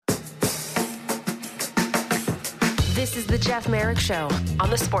This is the Jeff Marek Show on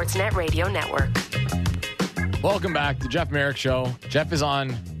the Sportsnet Radio Network. Welcome back to Jeff Marek Show. Jeff is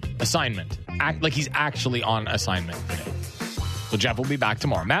on assignment. Like he's actually on assignment today. So Jeff will be back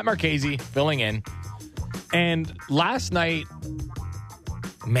tomorrow. Matt Marchese filling in. And last night,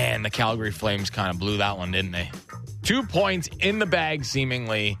 man, the Calgary Flames kind of blew that one, didn't they? 2 points in the bag,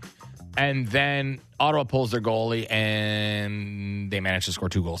 seemingly. And then Ottawa pulls their goalie, and they manage to score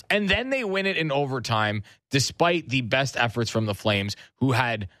 2 goals. And then they win it in overtime, despite the best efforts from the Flames, who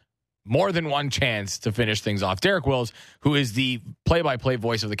had more than one chance to finish things off. Derek Wills, who is the play-by-play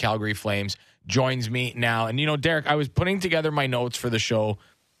voice of the Calgary Flames, joins me now. And, you know, Derek, I was putting together my notes for the show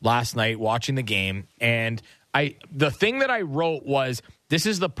last night, watching the game, and the thing that I wrote was, this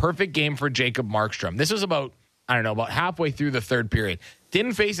is the perfect game for Jacob Markstrom. This was about halfway through the third period.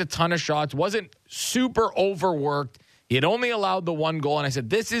 Didn't face a ton of shots, wasn't super overworked. He had only allowed the 1 goal, and I said,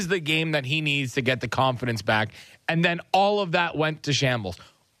 this is the game that he needs to get the confidence back. And then all of that went to shambles.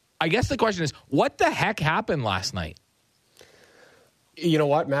 I guess the question is, what the heck happened last night? You know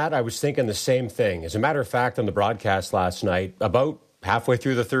what, Matt? I was thinking the same thing. As a matter of fact, on the broadcast last night, about halfway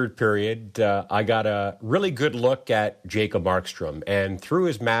through the third period, I got a really good look at Jacob Markstrom. And through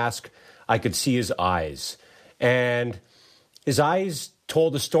his mask, I could see his eyes. And his eyes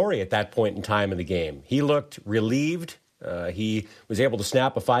told a story at that point in time in the game. He looked relieved. He was able to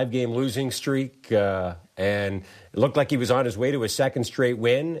snap a 5-game losing streak, and it looked like he was on his way to a second straight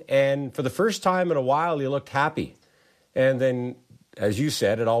win. And for the first time in a while, he looked happy. And then, as you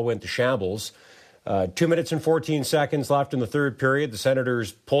said, it all went to shambles. 2 minutes and 14 seconds left in the third period. The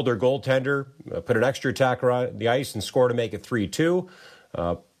Senators pulled their goaltender, put an extra attacker on the ice, and scored to make it 3-2.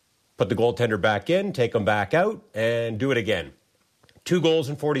 Put the goaltender back in, take him back out, and do it again. 2 goals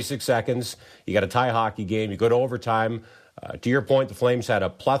in 46 seconds. You got a tie hockey game. You go to overtime. To your point, the Flames had a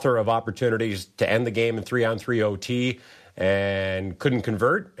plethora of opportunities to end the game in 3-on-3 OT and couldn't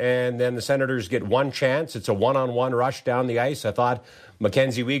convert. And then the Senators get one chance. It's a one-on-one rush down the ice. I thought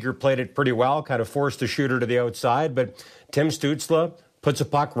Mackenzie Weegar played it pretty well, kind of forced the shooter to the outside. But Tim Stützle puts a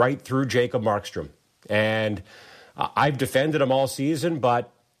puck right through Jacob Markstrom. And I've defended him all season,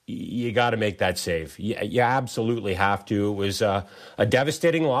 but you got to make that save. You absolutely have to. It was a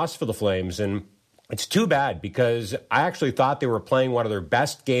devastating loss for the Flames, and it's too bad because I actually thought they were playing one of their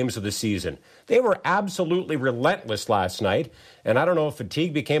best games of the season. They were absolutely relentless last night, and I don't know if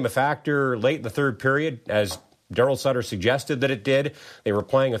fatigue became a factor late in the third period, as Darryl Sutter suggested that it did. They were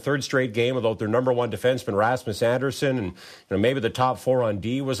playing a third straight game without their number one defenseman, Rasmus Andersson, and maybe the top 4 on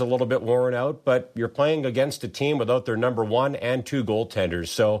D was a little bit worn out, but you're playing against a team without their number 1 and 2 goaltenders.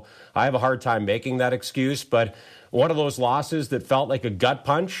 So I have a hard time making that excuse, but one of those losses that felt like a gut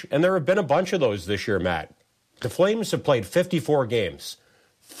punch, and there have been a bunch of those this year, Matt. The Flames have played 54 games.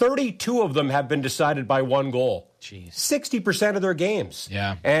 32 of them have been decided by 1 goal. Jeez. 60% of their games.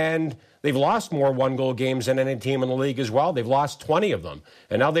 Yeah. And they've lost more 1-goal games than any team in the league as well. They've lost 20 of them.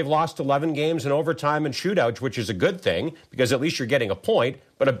 And now they've lost 11 games in overtime and shootouts, which is a good thing because at least you're getting a point,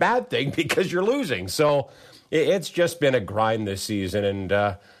 but a bad thing because you're losing. So it's just been a grind this season,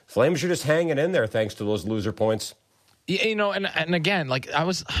 and Flames are just hanging in there thanks to those loser points. You know, and again, like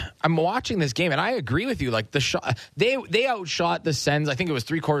I'm watching this game, and I agree with you. Like the shot, they outshot the Sens. I think it was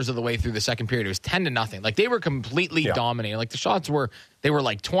 3/4 of the way through the second period. It was 10-0. Like they were completely dominating. Like the shots were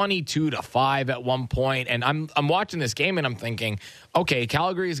like 22-5 at one point. And I'm watching this game, and I'm thinking, okay,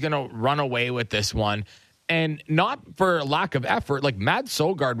 Calgary is going to run away with this one. And not for lack of effort, like Matt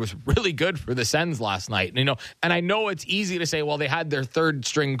Sogard was really good for the Sens last night. You know, and I know it's easy to say, well, they had their third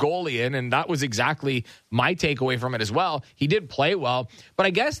string goalie in, and that was exactly my takeaway from it as well. He did play well, but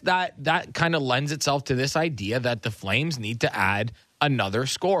I guess that kind of lends itself to this idea that the Flames need to add another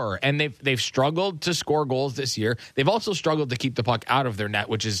scorer, and they've struggled to score goals this year. They've also struggled to keep the puck out of their net,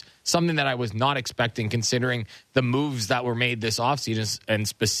 which is something that I was not expecting considering the moves that were made this offseason, and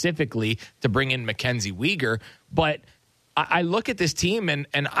specifically to bring in Mackenzie Weegar. But I look at this team, and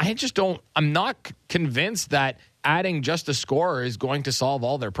I just I'm not convinced that adding just a scorer is going to solve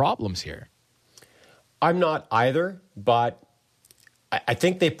all their problems here. I'm not either, but I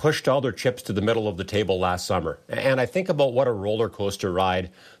think they pushed all their chips to the middle of the table last summer. And I think about what a roller coaster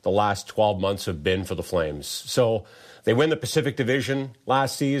ride the last 12 months have been for the Flames. So they win the Pacific Division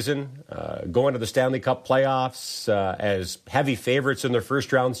last season, go into the Stanley Cup playoffs as heavy favorites in their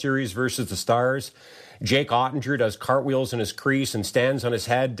first-round series versus the Stars. Jake Ottinger does cartwheels in his crease and stands on his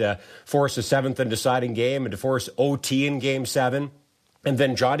head to force a 7th and deciding game and to force OT in Game 7. And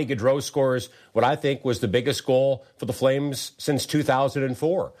then Johnny Gaudreau scores what I think was the biggest goal for the Flames since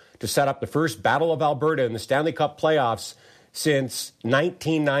 2004 to set up the first Battle of Alberta in the Stanley Cup playoffs since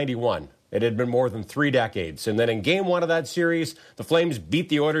 1991. It had been more than 3 decades. And then in Game 1 of that series, the Flames beat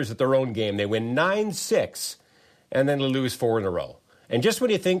the Oilers at their own game. They win 9-6, and then they lose 4 in a row. And just when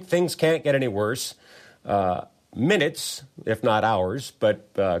you think things can't get any worse, minutes, if not hours,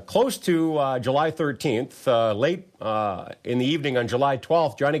 but close to July 13th, late in the evening on July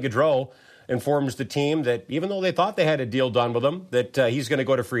 12th, Johnny Gaudreau informs the team that even though they thought they had a deal done with him, that he's going to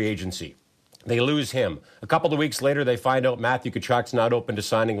go to free agency. They lose him. A couple of weeks later, they find out Matthew Tkachuk's not open to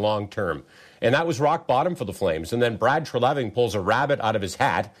signing long-term. And that was rock bottom for the Flames. And then Brad Treliving pulls a rabbit out of his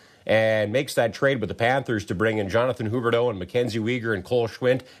hat and makes that trade with the Panthers to bring in Jonathan Huberdeau and Mackenzie Weegar and Cole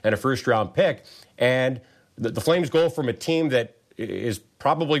Schwindt and a first-round pick. And the Flames go from a team that is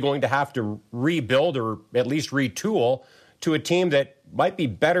probably going to have to rebuild or at least retool to a team that might be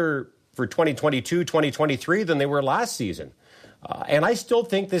better for 2022, 2023 than they were last season. And I still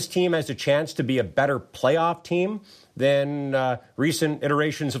think this team has a chance to be a better playoff team than recent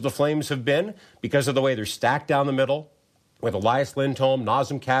iterations of the Flames have been because of the way they're stacked down the middle with Elias Lindholm,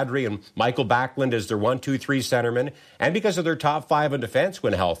 Nazem Kadri, and Michael Backlund as their 1-2-3 centermen, and because of their top 5 on defense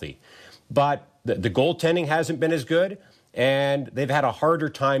when healthy. But the goaltending hasn't been as good, and they've had a harder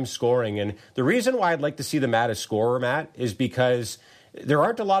time scoring. And the reason why I'd like to see them add a scorer, Matt, is because there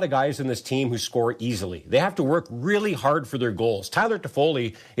aren't a lot of guys in this team who score easily. They have to work really hard for their goals. Tyler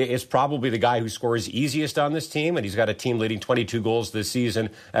Toffoli is probably the guy who scores easiest on this team, and he's got a team leading 22 goals this season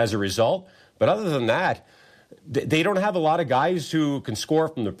as a result. But other than that, they don't have a lot of guys who can score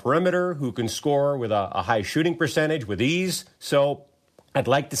from the perimeter, who can score with a high shooting percentage with ease. So I'd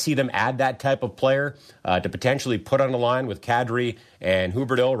like to see them add that type of player to potentially put on the line with Kadri and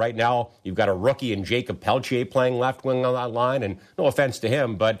Huberdeau. Right now, you've got a rookie in Jacob Peltier playing left wing on that line, and no offense to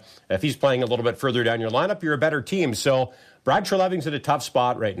him, but if he's playing a little bit further down your lineup, you're a better team. So Brad Treliving's in a tough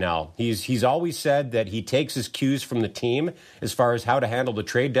spot right now. He's always said that he takes his cues from the team as far as how to handle the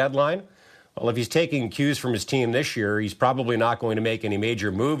trade deadline. Well, if he's taking cues from his team this year, he's probably not going to make any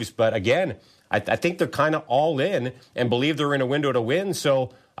major moves. But again, I think they're kind of all in and believe they're in a window to win.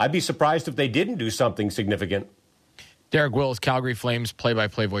 So I'd be surprised if they didn't do something significant. Derek Wills, Calgary Flames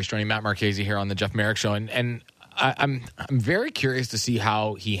play-by-play voice, joining Matt Marchese here on the Jeff Marek Show. And I'm very curious to see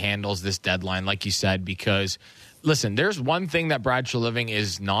how he handles this deadline, like you said, because, listen, there's one thing that Brad Treliving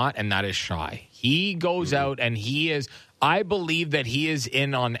is not, and that is shy. He goes out and he is... I believe that he is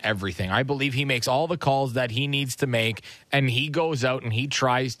in on everything. I believe he makes all the calls that he needs to make, and he goes out and he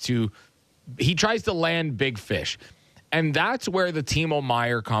tries to land big fish. And that's where the Timo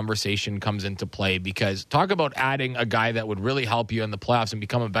Meier conversation comes into play, because talk about adding a guy that would really help you in the playoffs and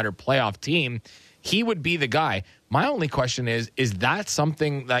become a better playoff team. He would be the guy. My only question is that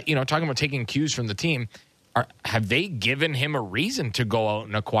something that, talking about taking cues from the team, have they given him a reason to go out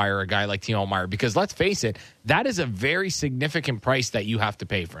and acquire a guy like Timo Meier? Because let's face it, that is a very significant price that you have to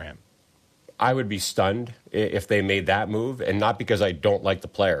pay for him. I would be stunned if they made that move, and not because I don't like the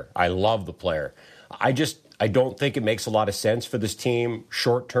player. I love the player. I don't think it makes a lot of sense for this team,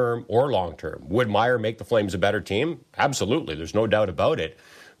 short-term or long-term. Would Meier make the Flames a better team? Absolutely. There's no doubt about it.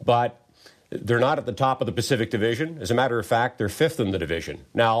 But they're not at the top of the Pacific Division. As a matter of fact, they're 5th in the division.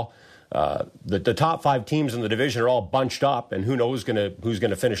 Now, the top 5 teams in the division are all bunched up, and who knows who's going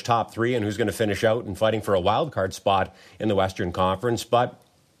to finish top 3 and who's going to finish out and fighting for a wild card spot in the Western Conference. But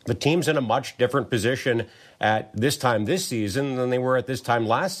the team's in a much different position at this time this season than they were at this time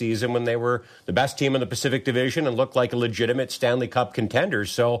last season, when they were the best team in the Pacific Division and looked like a legitimate Stanley Cup contender.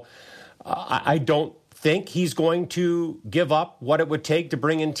 So I don't think he's going to give up what it would take to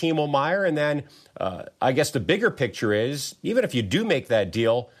bring in Timo Meier. And then I guess the bigger picture is, even if you do make that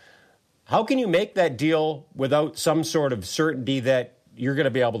deal, how can you make that deal without some sort of certainty that you're going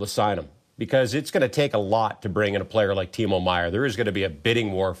to be able to sign him? Because it's going to take a lot to bring in a player like Timo Meier. There is going to be a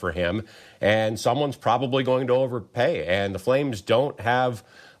bidding war for him, and someone's probably going to overpay. And the Flames don't have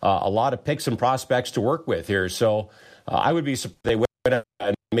a lot of picks and prospects to work with here. So I would be surprised if they would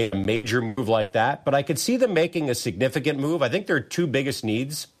have made a major move like that. But I could see them making a significant move. I think their 2 biggest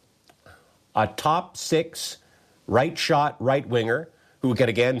needs: a top 6 right shot right winger who can,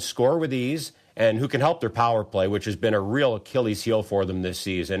 again, score with ease and who can help their power play, which has been a real Achilles heel for them this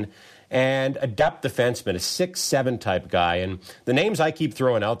season, and a depth defenseman, a 6'7" type guy. And the names I keep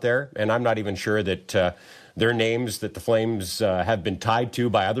throwing out there, and I'm not even sure that they're names that the Flames have been tied to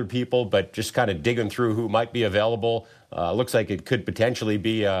by other people, but just kind of digging through who might be available, looks like it could potentially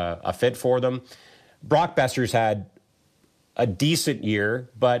be a fit for them. Brock Besser's had a decent year,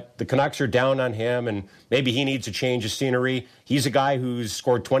 but the Canucks are down on him, and maybe he needs a change of scenery. He's a guy who's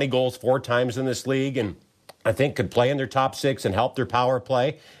scored 20 goals 4 times in this league, and I think could play in their top six and help their power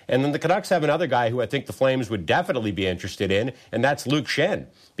play. And then the Canucks have another guy who I think the Flames would definitely be interested in, and that's Luke Schenn,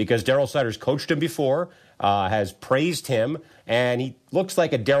 because Daryl Sutter's coached him before, has praised him, and he looks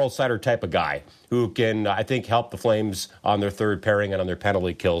like a Daryl Sutter type of guy who can, I think, help the Flames on their third pairing and on their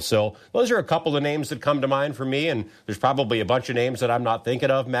penalty kills. So those are a couple of names that come to mind for me, and there's probably a bunch of names that I'm not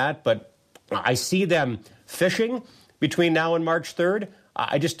thinking of, Matt, but I see them fishing between now and March 3rd.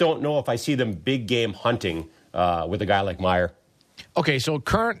 I just don't know if I see them big game hunting with a guy like Meyer. Okay, so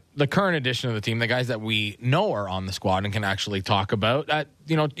the current edition of the team, the guys that we know are on the squad and can actually talk about,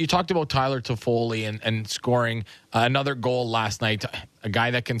 you talked about Tyler Toffoli and scoring another goal last night, a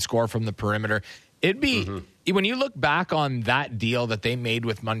guy that can score from the perimeter. It'd be, when you look back on that deal that they made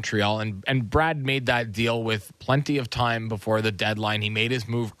with Montreal, and Brad made that deal with plenty of time before the deadline, he made his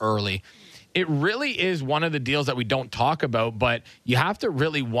move early. It really is one of the deals that we don't talk about, but you have to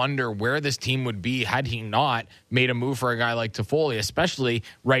really wonder where this team would be had he not made a move for a guy like Toffoli, especially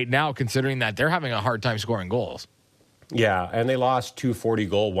right now, considering that they're having a hard time scoring goals. Yeah, and they lost two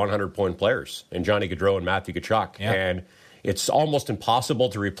 40-goal, 100-point players in Johnny Gaudreau and Matthew Tkachuk. Yeah. And it's almost impossible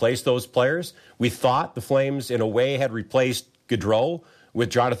to replace those players. We thought the Flames, in a way, had replaced Gaudreau with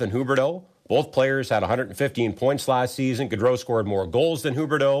Jonathan Huberdeau. Both players had 115 points last season. Gaudreau scored more goals than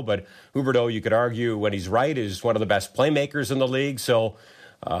Huberdeau, but Huberdeau, you could argue, when he's right, is one of the best playmakers in the league. So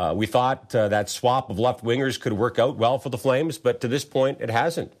we thought that swap of left wingers could work out well for the Flames, but to this point, it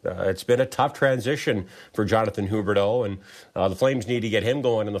hasn't. It's been a tough transition for Jonathan Huberdeau, and the Flames need to get him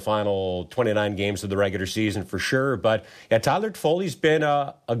going in the final 29 games of the regular season for sure. But yeah, Tyler Toffoli's been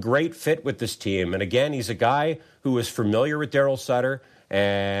a great fit with this team. And again, he's a guy who is familiar with Daryl Sutter,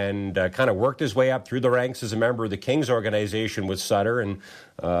 and kind of worked his way up through the ranks as a member of the Kings organization with Sutter. And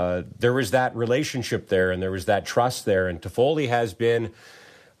there was that relationship there, and there was that trust there. And Toffoli has been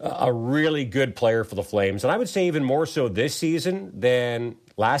a really good player for the Flames. And I would say even more so this season than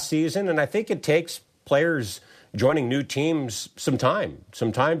last season. And I think it takes players joining new teams some time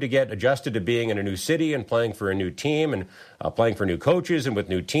to get adjusted to being in a new city and playing for a new team and playing for new coaches and with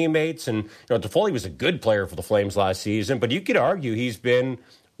new teammates. And Toffoli was a good player for the Flames last season, but you could argue he's been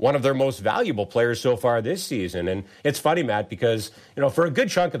one of their most valuable players so far this season. And it's funny, Matt, because for a good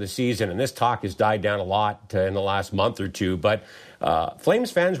chunk of the season, and this talk has died down a lot in the last month or two, but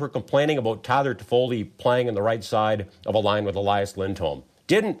Flames fans were complaining about Tyler Toffoli playing on the right side of a line with Elias Lindholm.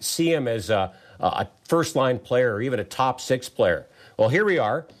 Didn't see him as a first-line player or even a top six player. Well, here we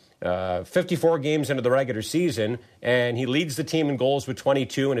are, 54 games into the regular season, and he leads the team in goals with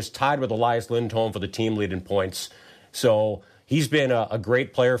 22 and is tied with Elias Lindholm for the team lead in points. So he's been a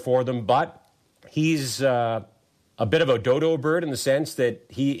great player for them, but he's a bit of a dodo bird in the sense that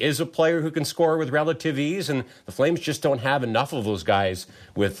he is a player who can score with relative ease, and the Flames just don't have enough of those guys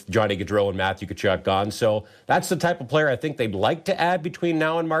with Johnny Gaudreau and Matthew Tkachuk gone. So that's the type of player I think they'd like to add between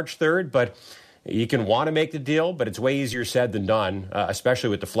now and March 3rd, but you can want to make the deal, but it's way easier said than done,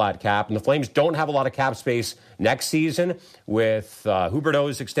 especially with the flat cap. And the Flames don't have a lot of cap space next season with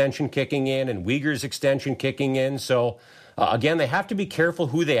Huberdeau's extension kicking in and Uyghur's extension kicking in. So, again, they have to be careful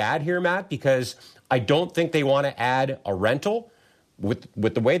who they add here, Matt, because I don't think they want to add a rental.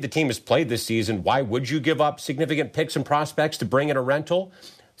 With the way the team has played this season, why would you give up significant picks and prospects to bring in a rental?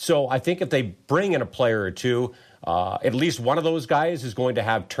 So I think if they bring in a player or two, at least one of those guys is going to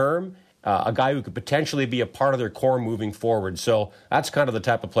have term, a guy who could potentially be a part of their core moving forward. So that's kind of the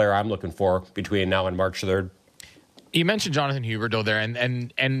type of player I'm looking for between now and March 3rd. You mentioned Jonathan Huberdeau there,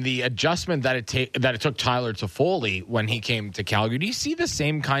 and the adjustment that it took Tyler Toffoli when he came to Calgary. Do you see the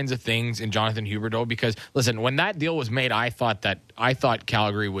same kinds of things in Jonathan Huberdeau? Because listen, when that deal was made, I thought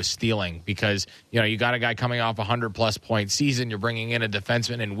Calgary was stealing because you got a guy coming off a 100+ point season. You're bringing in a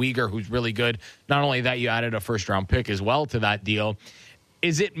defenseman in Uyghur who's really good. Not only that, you added a first-round pick as well to that deal.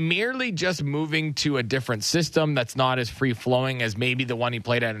 Is it merely just moving to a different system that's not as free-flowing as maybe the one he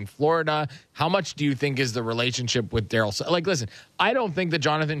played at in Florida? How much do you think is the relationship with Daryl Sutter? Listen, I don't think that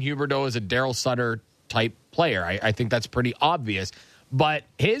Jonathan Huberdeau is a Daryl Sutter-type player. I think that's pretty obvious. But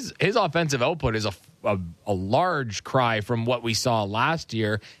his offensive output is a large cry from what we saw last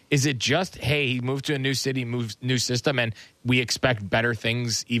year. Is it just, hey, he moved to a new city, new system, and we expect better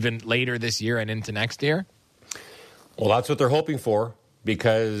things even later this year and into next year? Well, that's what they're hoping for,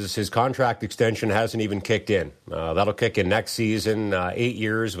 because his contract extension hasn't even kicked in. That'll kick in next season, 8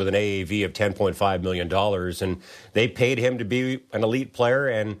 years with an AAV of $10.5 million. And they paid him to be an elite player.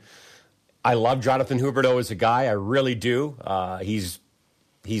 And I love Jonathan Huberdeau as a guy. I really do. He's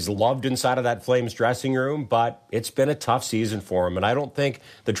He's loved inside of that Flames dressing room, but it's been a tough season for him. And I don't think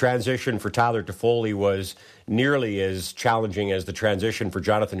the transition for Tyler Toffoli was nearly as challenging as the transition for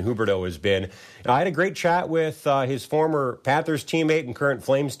Jonathan Huberdeau has been. I had a great chat with his former Panthers teammate and current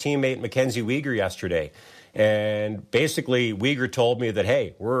Flames teammate, Mackenzie Weegar, yesterday. And basically, Weegar told me that,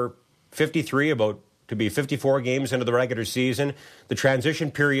 hey, we're 53, about to be 54 games into the regular season. The transition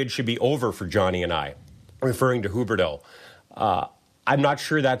period should be over for Johnny and I, referring to Huberdeau. I'm not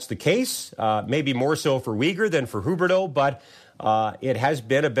sure that's the case, maybe more so for Weegar than for Huberdeau, but it has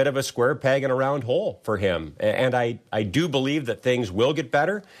been a bit of a square peg in a round hole for him. And I do believe that things will get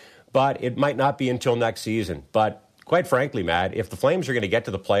better, but it might not be until next season. But quite frankly, Matt, if the Flames are going to get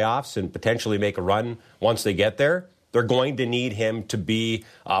to the playoffs and potentially make a run once they get there, they're going to need him to be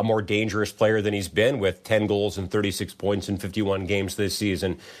a more dangerous player than he's been, with 10 goals and 36 points in 51 games this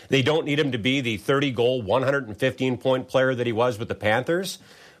season. They don't need him to be the 30-goal, 115-point player that he was with the Panthers,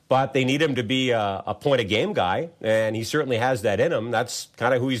 but they need him to be a point-a-game guy, and he certainly has that in him. That's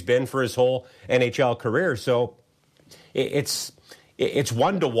kind of who he's been for his whole NHL career. So it's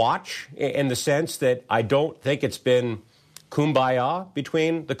one to watch in the sense that I don't think it's been kumbaya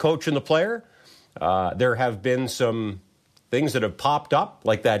between the coach and the player. There have been some things that have popped up,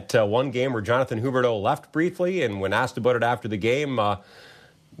 like that one game where Jonathan Huberdeau left briefly, and when asked about it after the game,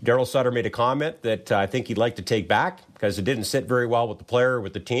 Darryl Sutter made a comment that I think he'd like to take back because it didn't sit very well with the player,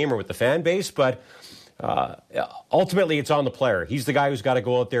 with the team, or with the fan base. But ultimately, it's on the player. He's the guy who's got to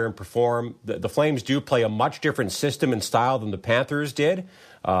go out there and perform. The Flames do play a much different system and style than the Panthers did.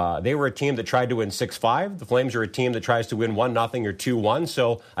 They were a team that tried to win 6-5. The Flames are a team that tries to win 1-0 or 2-1.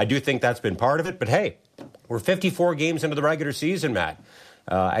 So I do think that's been part of it. But hey, we're 54 games into the regular season, Matt.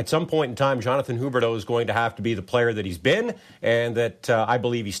 At some point in time, Jonathan Huberdeau is going to have to be the player that he's been, and that I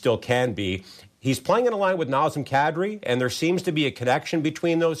believe he still can be. He's playing in a line with Nazem Kadri, and there seems to be a connection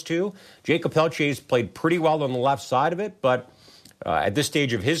between those two. Jacob Pelletier's played pretty well on the left side of it, but at this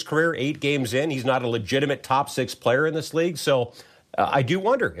stage of his career, 8 games in, he's not a legitimate top 6 player in this league. So I do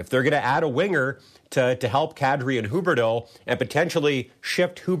wonder if they're going to add a winger to help Kadri and Huberdeau and potentially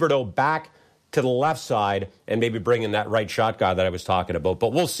shift Huberdeau back to the left side and maybe bring in that right shot guy that I was talking about.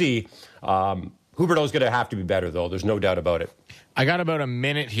 But we'll see. Huberdeau's going to have to be better, though. There's no doubt about it. I got about a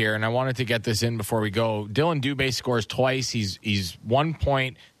minute here, and I wanted to get this in before we go. Dylan Dubé scores twice. He's 1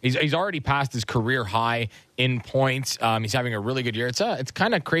 point. He's already passed his career high in points. He's having a really good year. It's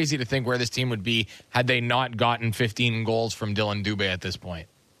kind of crazy to think where this team would be had they not gotten 15 goals from Dylan Dubé at this point.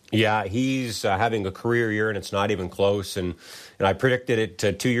 Yeah, he's having a career year, and it's not even close. And I predicted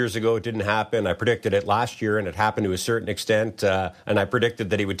it 2 years ago. It didn't happen. I predicted it last year, and it happened to a certain extent. And I predicted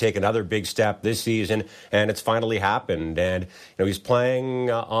that he would take another big step this season, and it's finally happened. And he's playing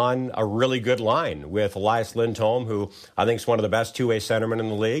on a really good line with Elias Lindholm, who I think is one of the best two-way centermen in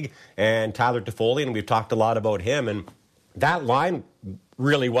the league, and Tyler Toffoli, and we've talked a lot about him. And that line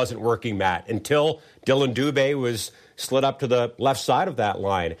really wasn't working, Matt, until Dylan Dubé was slid up to the left side of that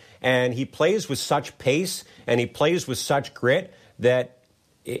line. And he plays with such pace and he plays with such grit that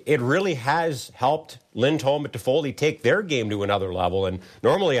it really has helped Lindholm and Toffoli take their game to another level. And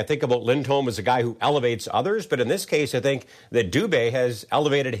normally I think about Lindholm as a guy who elevates others, but in this case I think that Dubé has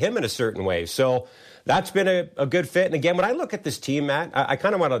elevated him in a certain way. So that's been a good fit. And again, when I look at this team, Matt, I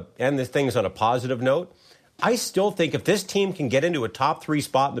kind of want to end these things on a positive note. I still think if this team can get into a top 3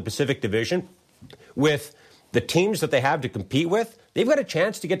 spot in the Pacific Division with the teams that they have to compete with, they've got a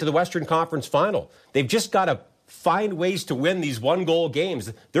chance to get to the Western Conference Final. They've just got to find ways to win these one-goal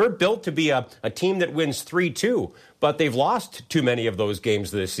games. They're built to be a team that wins 3-2, but they've lost too many of those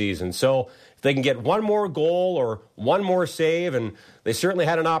games this season. So if they can get one more goal or one more save, and they certainly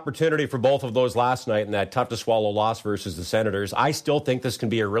had an opportunity for both of those last night in that tough-to-swallow loss versus the Senators, I still think this can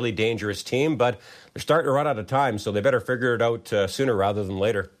be a really dangerous team, but they're starting to run out of time, so they better figure it out sooner rather than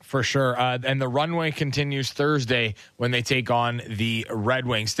later. For sure. And the runway continues Thursday when they take on the Red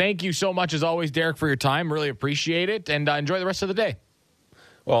Wings. Thank you so much, as always, Derek, for your time. Really appreciate it, and enjoy the rest of the day.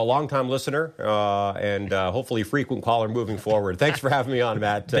 Well, a long-time listener and hopefully frequent caller moving forward. Thanks for having me on,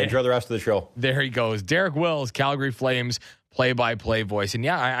 Matt. Enjoy the rest of the show. There he goes. Derek Wills, Calgary Flames play-by-play voice. And,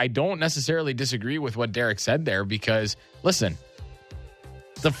 yeah, I don't necessarily disagree with what Derek said there because, listen,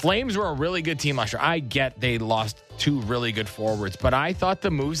 the Flames were a really good team last year. I get they lost 2 really good forwards, but I thought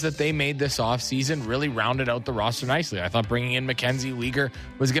the moves that they made this offseason really rounded out the roster nicely. I thought bringing in Mackenzie Weegar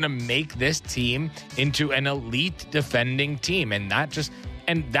was going to make this team into an elite defending team, and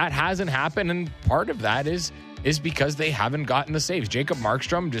that hasn't happened, and part of that is because they haven't gotten the saves. Jacob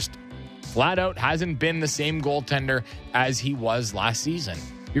Markstrom just flat out hasn't been the same goaltender as he was last season.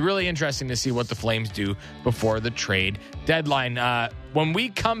 Be really interesting to see what the Flames do before the trade deadline. When we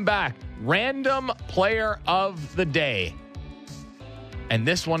come back, random player of the day. And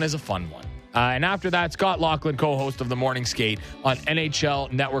this one is a fun one. And after that, Scott Laughlin, co-host of The Morning Skate on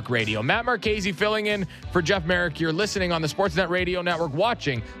NHL Network Radio. Matt Marchese filling in for Jeff Marek. You're listening on the Sportsnet Radio Network,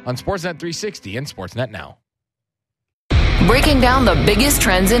 watching on Sportsnet 360 and Sportsnet Now. Breaking down the biggest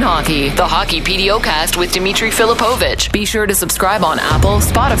trends in hockey. The Hockey PDO-cast with Dmitry Filipovich. Be sure to subscribe on Apple,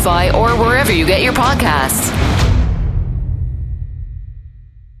 Spotify, or wherever you get your podcasts.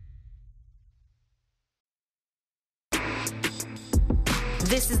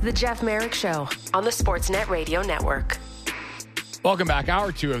 This is the Jeff Marek Show on the Sportsnet Radio Network. Welcome back.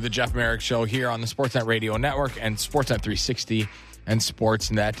 Hour 2 of the Jeff Marek Show here on the Sportsnet Radio Network and Sportsnet 360 and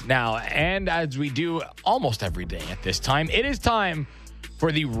Sportsnet Now. And as we do almost every day at this time, it is time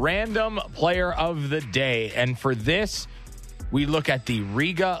for the random player of the day. And for this, we look at the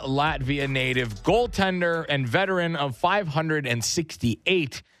Riga, Latvia native, goaltender and veteran of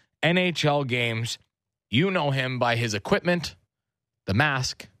 568 NHL games. You know him by his equipment, the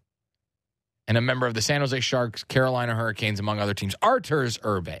mask, and a member of the San Jose Sharks, Carolina Hurricanes, among other teams, Arturs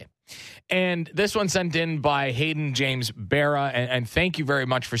Urbe. And this one sent in by Hayden James Barra. And thank you very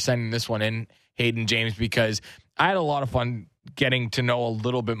much for sending this one in, Hayden James, because I had a lot of fun getting to know a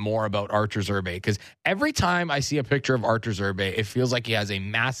little bit more about Arturs Urbe. Because every time I see a picture of Arturs Urbe, it feels like he has a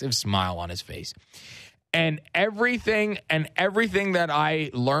massive smile on his face. And everything that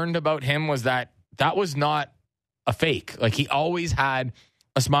I learned about him was that was not a fake. Like, he always had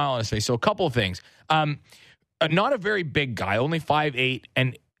a smile on his face. So a couple of things. Not a very big guy, only 5'8",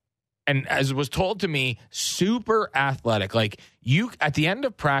 and as was told to me, super athletic. Like, you at the end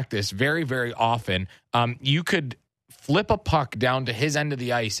of practice, very, very often, you could flip a puck down to his end of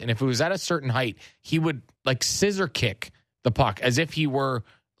the ice, and if it was at a certain height, he would like scissor kick the puck as if he were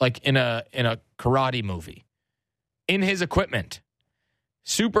like in a karate movie. In his equipment,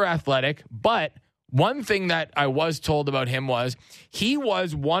 super athletic. But one thing that I was told about him was he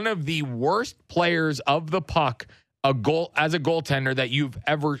was one of the worst players of the puck as a goaltender that you've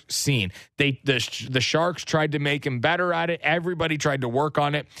ever seen. The Sharks tried to make him better at it. Everybody tried to work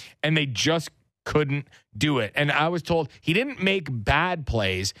on it, and they just couldn't do it. And I was told he didn't make bad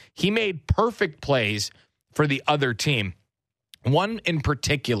plays. He made perfect plays for the other team. One in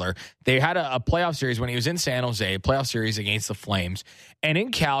particular, they had a playoff series when he was in San Jose, a playoff series against the Flames. And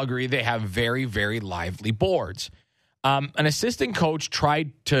in Calgary, they have very, very lively boards. An assistant coach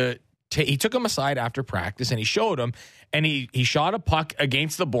tried to he took him aside after practice and he showed him, and he shot a puck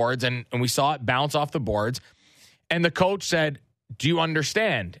against the boards, and we saw it bounce off the boards. And the coach said, "Do you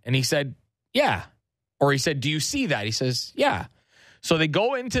understand?" And he said, "Yeah." Or he said, "Do you see that?" He says, "Yeah." So they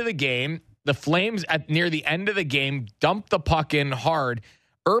go into the game. The Flames, near the end of the game, dump the puck in hard.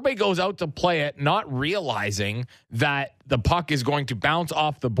 Urbe goes out to play it, not realizing that the puck is going to bounce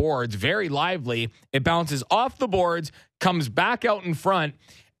off the boards very lively. It bounces off the boards, comes back out in front,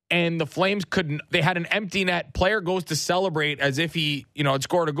 and the Flames they had an empty net. Player goes to celebrate as if he, had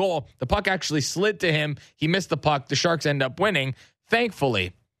scored a goal. The puck actually slid to him. He missed the puck. The Sharks end up winning,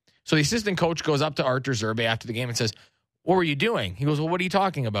 thankfully. So the assistant coach goes up to Arturs Urbe after the game and says, "What were you doing?" He goes, "Well, what are you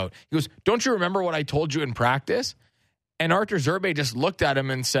talking about?" He goes, "Don't you remember what I told you in practice?" And Arturs Urbe just looked at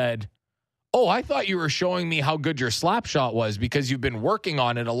him and said, "Oh, I thought you were showing me how good your slap shot was because you've been working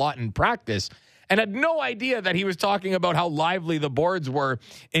on it a lot in practice." And had no idea that he was talking about how lively the boards were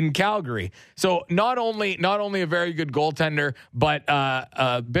in Calgary. So not only a very good goaltender, but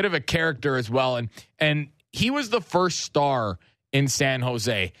a bit of a character as well. And he was the first star in San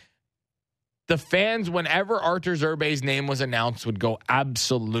Jose. The fans, whenever Arturs Urbe's name was announced, would go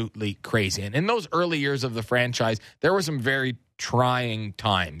absolutely crazy. And in those early years of the franchise, there were some very trying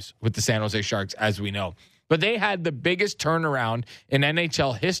times with the San Jose Sharks, as we know. But they had the biggest turnaround in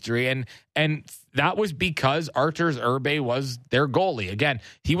NHL history, and that was because Arturs Urbe was their goalie. Again,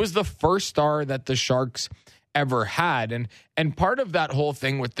 he was the first star that the Sharks ever had. And part of that whole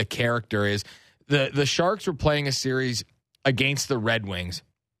thing with the character is the Sharks were playing a series against the Red Wings.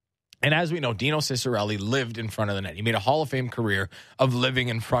 And as we know, Dino Ciccarelli lived in front of the net. He made a Hall of Fame career of living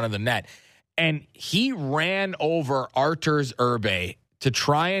in front of the net. And he ran over Arturs Urbe to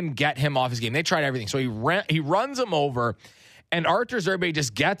try and get him off his game. They tried everything. So he runs him over, and Arturs Urbe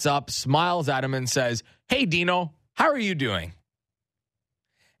just gets up, smiles at him, and says, "Hey, Dino, how are you doing?"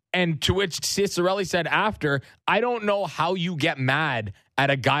 And to which Ciccarelli said after, "I don't know how you get mad at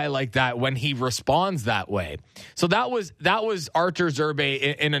a guy like that when he responds that way. So that was Artur Zerbe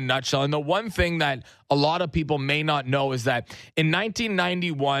in a nutshell. And the one thing that a lot of people may not know is that in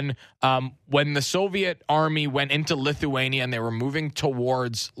 1991, when the Soviet army went into Lithuania and they were moving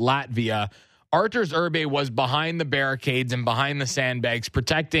towards Latvia, Artur Zerbe was behind the barricades and behind the sandbags,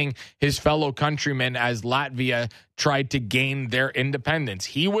 protecting his fellow countrymen as Latvia tried to gain their independence.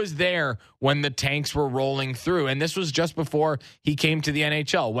 He was there when the tanks were rolling through, and this was just before he came to the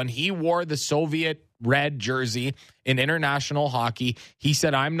NHL. When he wore the Soviet red jersey in international hockey, he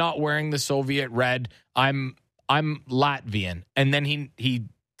said, "I'm not wearing the Soviet red. I'm Latvian." And then he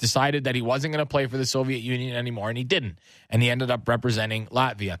decided that he wasn't going to play for the Soviet Union anymore, and he didn't. And he ended up representing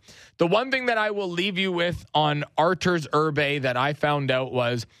Latvia. The one thing that I will leave you with on Artur Zerbe that I found out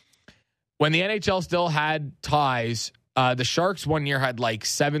was when the NHL still had ties, the Sharks one year had like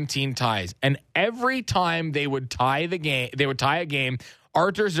 17 ties. And every time they would tie a game,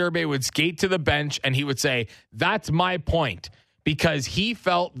 Artur Zerbe would skate to the bench and he would say, "That's my point," because he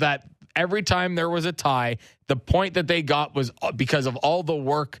felt that every time there was a tie, the point that they got was because of all the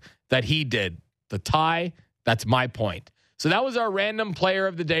work that he did. The tie, that's my point. So that was our random player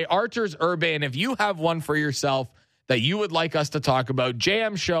of the day, Artur Zerbe. And if you have one for yourself that you would like us to talk about,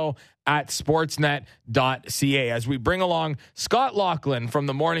 jmshow@sportsnet.ca. As we bring along Scott Laughlin from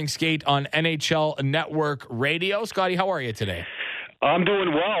the Morning Skate on NHL Network Radio. Scotty, how are you today? I'm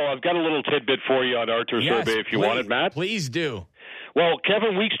doing well. I've got a little tidbit for you on Artur Zerbe if you want it, Matt. Please do. Well,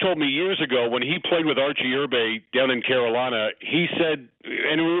 Kevin Weeks told me years ago when he played with Archie Zerbe down in Carolina, he said,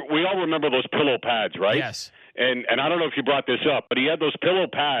 and we all remember those pillow pads, right? Yes. And I don't know if you brought this up, but he had those pillow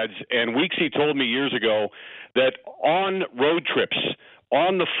pads, and Weeksy told me years ago that on road trips,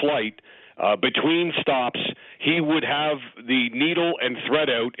 on the flight, between stops, he would have the needle and thread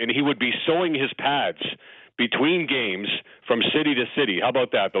out, and he would be sewing his pads between games from city to city. How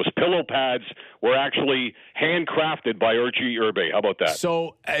about that? Those pillow pads were actually handcrafted by Archie Zerbe. How about that?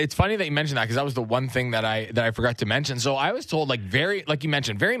 So it's funny that you mentioned that because that was the one thing that I forgot to mention. So I was told, like you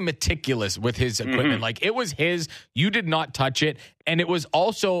mentioned, very meticulous with his equipment. Mm-hmm. Like it was his, you did not touch it. And it was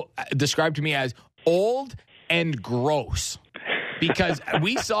also described to me as old and gross. Because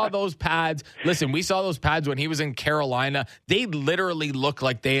we saw those pads. Listen, we saw those pads when he was in Carolina. They literally looked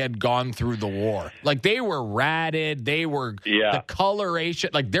like they had gone through the war. Like they were ratted. They were the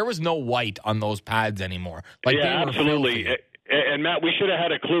coloration. Like there was no white on those pads anymore. Like they were absolutely. filthy. And, Matt, we should have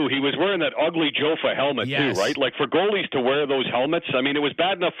had a clue. He was wearing that ugly Jofa helmet, too, right? Like, for goalies to wear those helmets, I mean, it was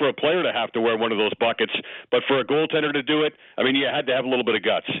bad enough for a player to have to wear one of those buckets, but for a goaltender to do it, I mean, you had to have a little bit of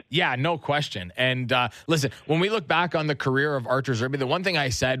guts. Yeah, no question. And listen, when we look back on the career of Artur Zerbe, the one thing I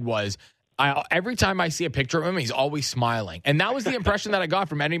said was, every time I see a picture of him, he's always smiling. And that was the impression that I got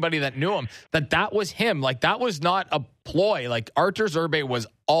from anybody that knew him, that was him. Like, that was not a ploy. Like, Artur Zerbe was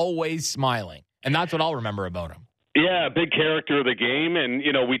always smiling. And that's what I'll remember about him. Yeah, big character of the game. And,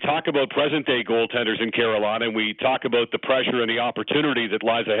 you know, we talk about present-day goaltenders in Carolina, and we talk about the pressure and the opportunity that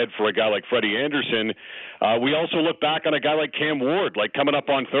lies ahead for a guy like Freddie Anderson. We also look back on a guy like Cam Ward, like coming up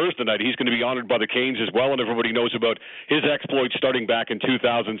on Thursday night. He's going to be honored by the Canes as well, and everybody knows about his exploits starting back in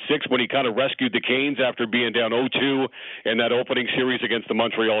 2006 when he kind of rescued the Canes after being down 0-2 in that opening series against the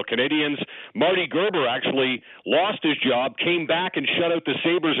Montreal Canadiens. Marty Gerber actually lost his job, came back and shut out the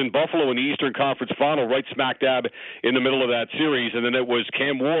Sabres in Buffalo in the Eastern Conference Final, right smack dab in the middle of that series, and then it was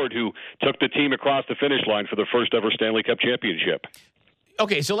Cam Ward who took the team across the finish line for their first ever Stanley Cup championship.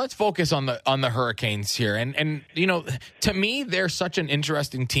 Okay, so let's focus on the Hurricanes here. And you know, to me, they're such an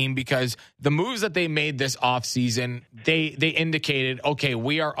interesting team because the moves that they made this offseason, they indicated, okay,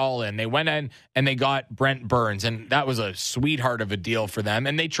 we are all in. They went in and they got Brent Burns, and that was a sweetheart of a deal for them.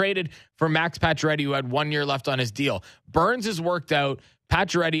 And they traded for Max Pacioretty, who had 1 year left on his deal. Burns has worked out.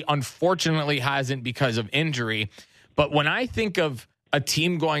 Pacioretty, unfortunately, hasn't because of injury. But when I think of a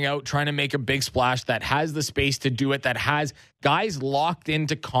team going out trying to make a big splash that has the space to do it, that has guys locked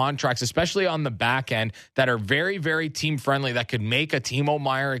into contracts, especially on the back end, that are very, very team friendly, that could make a Timo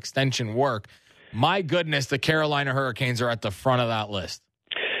Meier extension work. My goodness, the Carolina Hurricanes are at the front of that list.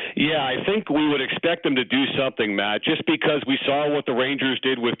 Yeah, I think we would expect them to do something, Matt, just because we saw what the Rangers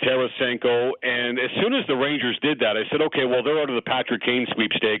did with Tarasenko. And as soon as the Rangers did that, I said, okay, well, they're out of the Patrick Kane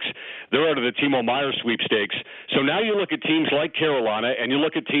sweepstakes. They're out of the Timo Meier sweepstakes. So now you look at teams like Carolina and you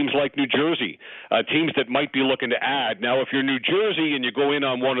look at teams like New Jersey, teams that might be looking to add. Now, if you're New Jersey and you go in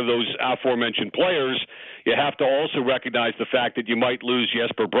on one of those aforementioned players, you have to also recognize the fact that you might lose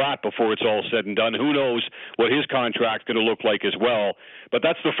Jesper Bratt before it's all said and done. Who knows what his contract's going to look like as well. But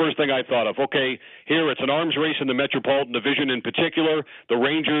that's the first thing I thought of. Okay, here it's an arms race in the Metropolitan Division in particular. The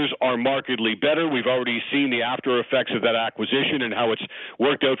Rangers are markedly better. We've already seen the after effects of that acquisition and how it's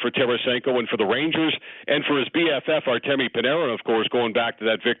worked out for Tarasenko and for the Rangers and for his BFF, Artemi Panarin, of course, going back to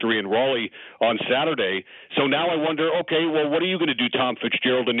that victory in Raleigh on Saturday. So now I wonder, okay, well, what are you going to do, Tom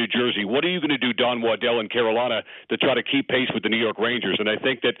Fitzgerald in New Jersey? What are you going to do, Don Waddell in Carolina, to try to keep pace with the New York Rangers? And I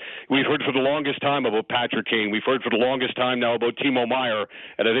think that we've heard for the longest time about Patrick Kane. We've heard for the longest time now about Timo Meier,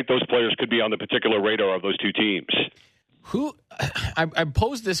 and I think those players could be on the particular radar of those two teams. I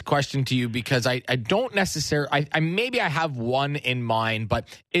posed this question to you because I don't necessarily, maybe I have one in mind, but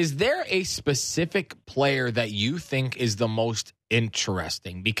is there a specific player that you think is the most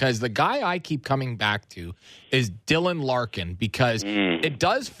interesting? Because the guy I keep coming back to is Dylan Larkin, because it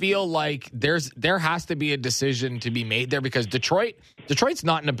does feel like there has to be a decision to be made there, because Detroit's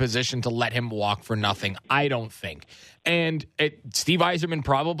not in a position to let him walk for nothing, I don't think. And Steve Yzerman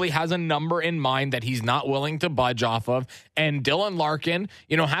probably has a number in mind that he's not willing to budge off of. And Dylan Larkin,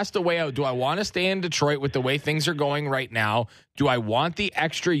 has to weigh out, do I want to stay in Detroit with the way things are going right now? Do I want the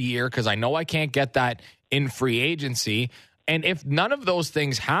extra year? Because I know I can't get that in free agency. And if none of those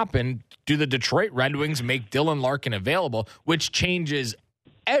things happen, do the Detroit Red Wings make Dylan Larkin available, which changes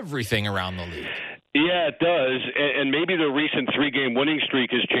everything around the league? Yeah, it does. And maybe the recent 3-game winning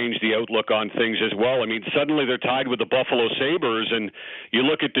streak has changed the outlook on things as well. I mean, suddenly they're tied with the Buffalo Sabres, and you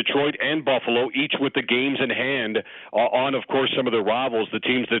look at Detroit and Buffalo, each with the games in hand on, of course, some of their rivals, the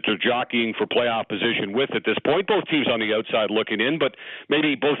teams that they're jockeying for playoff position with at this point. Both teams on the outside looking in, but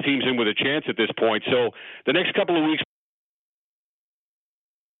maybe both teams in with a chance at this point. So the next couple of weeks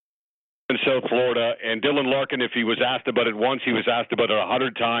in South Florida, and Dylan Larkin, if he was asked about it once, he was asked about it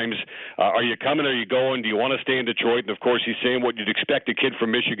 100 times. Are you coming? Are you going? Do you want to stay in Detroit? And, of course, he's saying what you'd expect a kid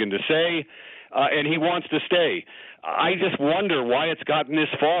from Michigan to say, and he wants to stay. I just wonder why it's gotten this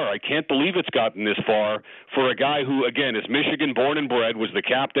far. I can't believe it's gotten this far for a guy who, again, is Michigan born and bred, was the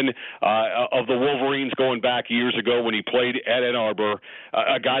captain of the Wolverines going back years ago when he played at Ann Arbor,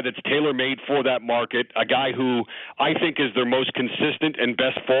 a guy that's tailor-made for that market, a guy who I think is their most consistent and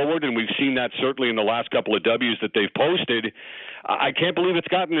best forward, and we've seen that certainly in the last couple of W's that they've posted. I can't believe it's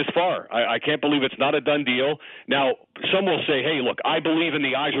gotten this far. I can't believe it's not a done deal. Now, some will say, hey, look, I believe in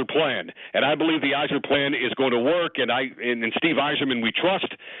the Yzer plan, and I believe the Yzer plan is going to work, and Steve Yzerman we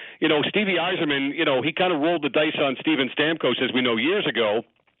trust. Stevie Yzerman, he kind of rolled the dice on Steven Stamkos, as we know, years ago.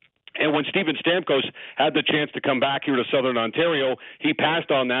 And when Steven Stamkos had the chance to come back here to Southern Ontario, he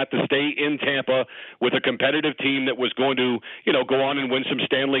passed on that to stay in Tampa with a competitive team that was going to, go on and win some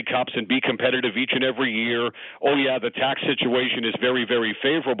Stanley Cups and be competitive each and every year. Oh, yeah, the tax situation is very, very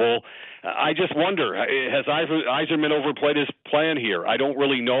favorable. I just wonder, has Yzerman overplayed his plan here? I don't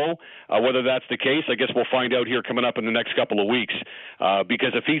really know whether that's the case. I guess we'll find out here coming up in the next couple of weeks.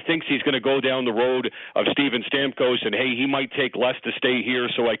 Because if he thinks he's going to go down the road of Steven Stamkos and, hey, he might take less to stay here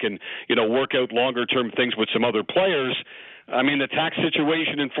so I can, work out longer-term things with some other players, I mean, the tax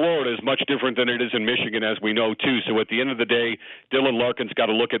situation in Florida is much different than it is in Michigan, as we know, too. So at the end of the day, Dylan Larkin's got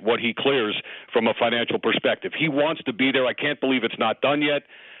to look at what he clears from a financial perspective. He wants to be there. I can't believe it's not done yet.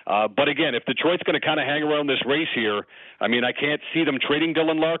 But again, if Detroit's going to kind of hang around this race here, I mean, I can't see them trading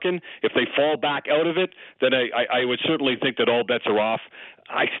Dylan Larkin. If they fall back out of it, then I would certainly think that all bets are off.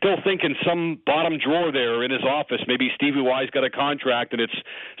 I still think in some bottom drawer there in his office, maybe Stevie Y's got a contract, and it's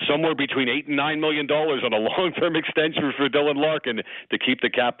somewhere between $8 and $9 million on a long-term extension for Dylan Larkin to keep the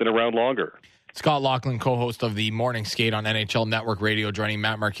captain around longer. Scott Laughlin, co-host of the Morning Skate on NHL Network Radio, joining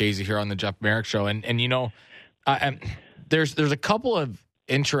Matt Marchese here on the Jeff Marek Show. And there's a couple of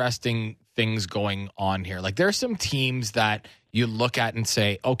interesting things going on here. Like, there's some teams that you look at and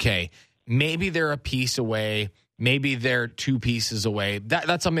say, okay, maybe they're a piece away, maybe they're 2 pieces away.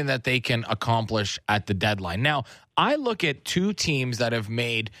 That's something that they can accomplish at the deadline. Now, I look at 2 teams that have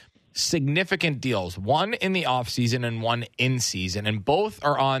made significant deals, one in the offseason and one in season, and both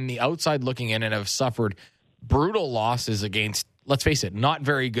are on the outside looking in and have suffered brutal losses against, let's face it, not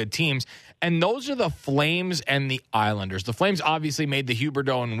very good teams. And those are the Flames and the Islanders. The Flames obviously made the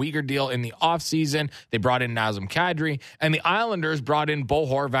Huberdeau and Weegar deal in the offseason. They brought in Nazem Kadri, and the Islanders brought in Bo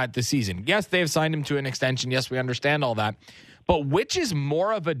Horvat this season. Yes, they have signed him to an extension. Yes, we understand all that. But which is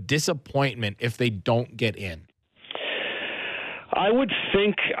more of a disappointment if they don't get in? I would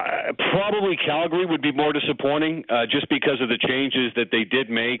think probably Calgary would be more disappointing just because of the changes that they did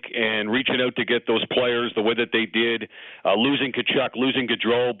make and reaching out to get those players the way that they did, losing Tkachuk, losing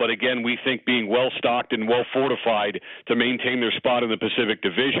Gaudreau. But again, we think being well-stocked and well-fortified to maintain their spot in the Pacific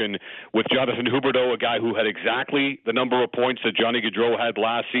Division with Jonathan Huberdeau, a guy who had exactly the number of points that Johnny Gaudreau had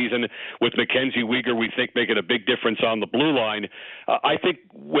last season, with Mackenzie Weegar, we think making a big difference on the blue line. I think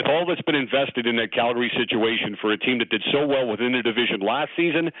with all that's been invested in that Calgary situation for a team that did so well within the division last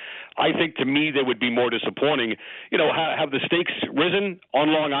season, I think to me they would be more disappointing. You know, have the stakes risen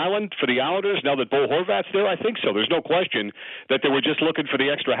on Long Island for the Islanders now that Bo Horvat's there? I think so. There's no question that they were just looking for the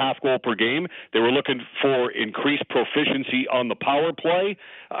extra half goal per game. They were looking for increased proficiency on the power play.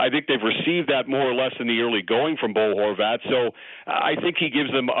 I think they've received that more or less in the early going from Bo Horvat. So I think he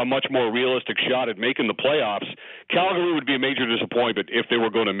gives them a much more realistic shot at making the playoffs. Calgary would be a major disappointment if they were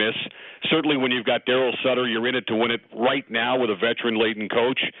going to miss. Certainly when you've got Darryl Sutter, you're in it to win it right now with a veteran-laden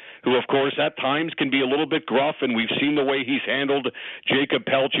coach who, of course, at times can be a little bit gruff, and we've seen the way he's handled Jacob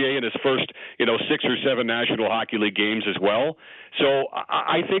Pelletier in his first, 6 or 7 National Hockey League games as well. So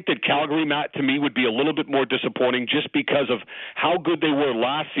I think that Calgary, Matt, to me, would be a little bit more disappointing just because of how good they were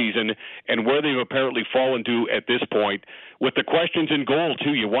last season and where they've apparently fallen to at this point. With the questions in goal,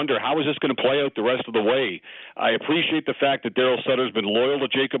 too, you wonder, how is this going to play out the rest of the way? I appreciate the fact that Darryl Sutter's been loyal to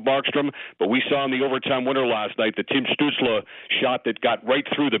Jacob Markstrom, but we saw in the overtime winner last night the Tim Stützle shot that got right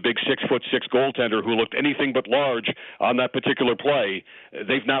through the big 6'6" goaltender who looked anything but large on that particular play.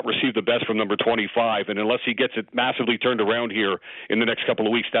 They've not received the best from number 25, and unless he gets it massively turned around here in the next couple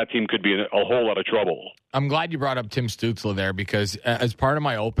of weeks, that team could be in a whole lot of trouble. I'm glad you brought up Tim Stützle there because as part of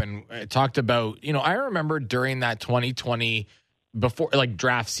my open, I talked about, I remember during that 2020 before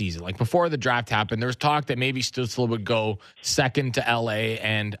draft season, before the draft happened, there was talk that maybe Stützle would go second to LA.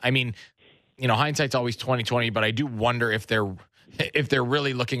 And I mean, hindsight's always 2020, but I do wonder if they're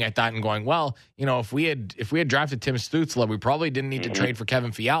really looking at that and going, well, if we had drafted Tim Stützle, we probably didn't need to trade for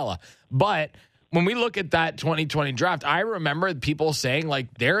Kevin Fiala. But when we look at that 2020 draft, I remember people saying,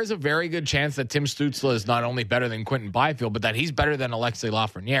 there is a very good chance that Tim Stützle is not only better than Quinton Byfield, but that he's better than Alexis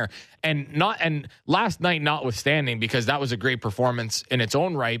Lafreniere. And last night notwithstanding, because that was a great performance in its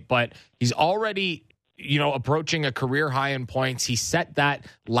own right, but he's already approaching a career high in points. He set that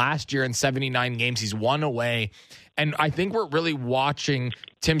last year in 79 games. He's won away. And I think we're really watching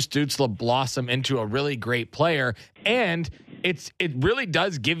Tim Stützle blossom into a really great player. And it really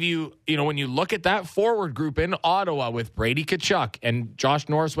does give you, when you look at that forward group in Ottawa with Brady Tkachuk and Josh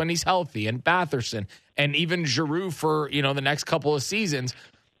Norris when he's healthy and Batherson and even Giroux for, the next couple of seasons,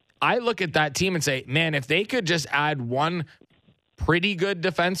 I look at that team and say, man, if they could just add one pretty good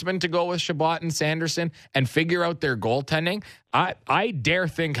defenseman to go with Chabot and Sanderson and figure out their goaltending, I dare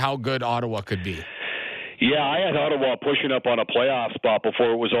think how good Ottawa could be. Yeah, I had Ottawa pushing up on a playoff spot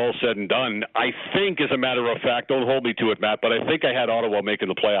before it was all said and done. I think, as a matter of fact, don't hold me to it, Matt, but I think I had Ottawa making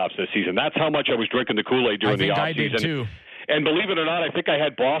the playoffs this season. That's how much I was drinking the Kool-Aid during the offseason. I did too. And believe it or not, I think I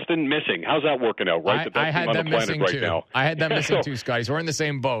had Boston missing. How's that working out, right? I had them missing right too. Now. I had them missing too, Scotty. So we're in the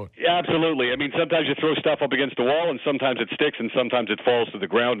same boat. Yeah, absolutely. I mean, sometimes you throw stuff up against the wall, and sometimes it sticks, and sometimes it falls to the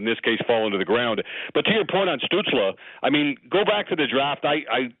ground. In this case, falling to the ground. But to your point on Stützle, I mean, go back to the draft.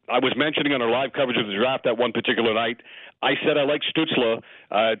 I was mentioning on our live coverage of the draft that one particular night, I said I like Stützle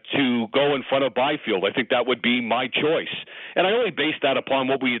to go in front of Byfield. I think that would be my choice. And I only based that upon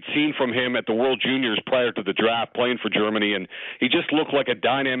what we had seen from him at the World Juniors prior to the draft, playing for Germany. And he just looked like a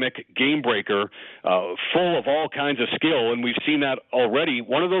dynamic game breaker, full of all kinds of skill. And we've seen that already.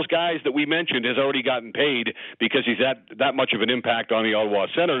 One of those guys that we mentioned has already gotten paid because he's had that much of an impact on the Ottawa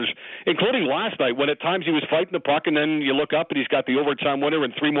Senators, including last night when at times he was fighting the puck and then you look up and he's got the overtime winner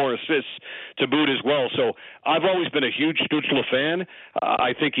and 3 more assists to boot as well. So I've always been a huge Stützle fan.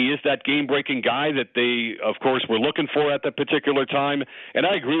 I think he is that game-breaking guy that they, of course, were looking for at that particular time. And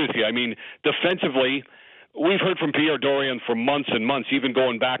I agree with you. I mean, defensively, we've heard from Pierre Dorion for months and months, even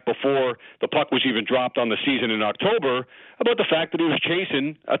going back before the puck was even dropped on the season in October, about the fact that he was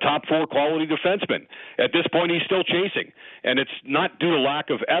chasing a top-4 quality defenseman. At this point, he's still chasing. And it's not due to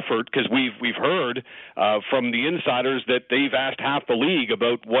lack of effort, because we've heard from the insiders that they've asked half the league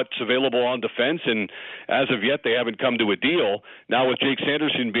about what's available on defense, and as of yet, they haven't come to a deal. Now, with Jake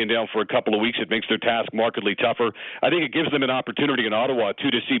Sanderson being down for a couple of weeks, it makes their task markedly tougher. I think it gives them an opportunity in Ottawa, too,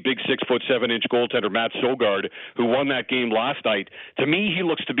 to see big 6'7" goaltender Matt Sogard, who won that game last night. To me, he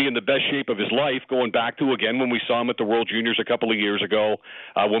looks to be in the best shape of his life, going back to, again, when we saw him at the World Juniors a couple of years ago,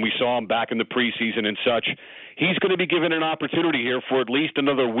 when we saw him back in the preseason and such. he's going to be given an opportunity here for at least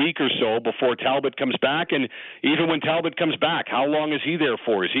another week or so before Talbot comes back. And even when Talbot comes back, how long is he there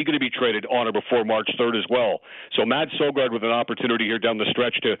for? Is he going to be traded on or before March 3rd as well? So Matt Sogard with an opportunity here down the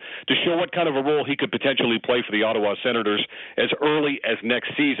stretch to show what kind of a role he could potentially play for the Ottawa Senators as early as next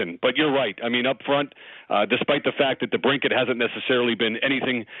season. But you're right. I mean, up front, despite the fact that the Brinket hasn't necessarily been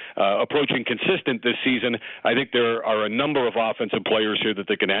anything approaching consistent this season, I think there are a number of offensive players here that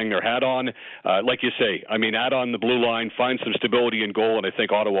they can hang their hat on. Like you say, I mean, add on the blue line, find some stability in goal, and I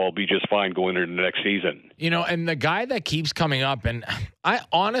think Ottawa will be just fine going into the next season. You know, and the guy that keeps coming up, and I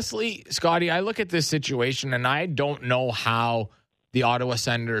honestly, Scotty, I look at this situation and I don't know how the Ottawa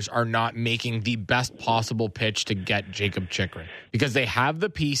Senators are not making the best possible pitch to get Jacob Chychrun, because they have the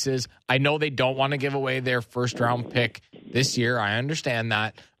pieces. I know they don't want to give away their first-round pick this year. I understand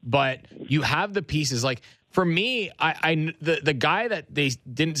that. But you have the pieces. Like, for me, the guy that they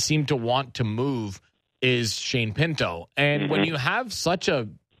didn't seem to want to move is Shane Pinto. And when you have such a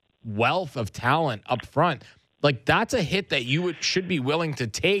wealth of talent up front, like, that's a hit that you should be willing to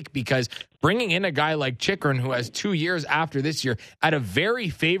take, because bringing in a guy like Chychrun, who has 2 years after this year at a very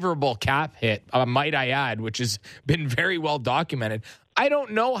favorable cap hit, might I add, which has been very well documented, I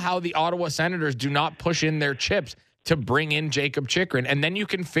don't know how the Ottawa Senators do not push in their chips to bring in Jacob Chychrun, and then you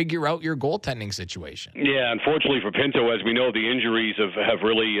can figure out your goaltending situation. Yeah, unfortunately for Pinto, as we know, the injuries have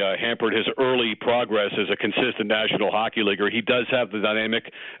really hampered his early progress as a consistent National Hockey Leaguer. He does have the dynamic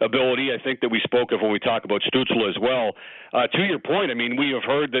ability, I think, that we spoke of when we talk about Stützle as well. To your point, I mean, we have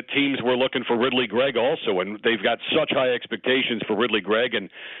heard that teams were looking for Ridley Gregg also, and they've got such high expectations for Ridley Gregg,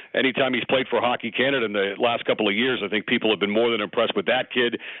 and anytime he's played for Hockey Canada in the last couple of years, I think people have been more than impressed with that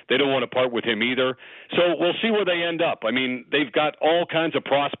kid. They don't want to part with him either. So we'll see where they end up. I mean, they've got all kinds of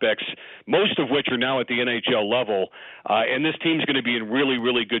prospects, most of which are now at the NHL level, and this team's going to be in really,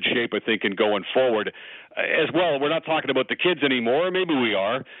 really good shape, I think, in going forward. As well, we're not talking about the kids anymore. Maybe we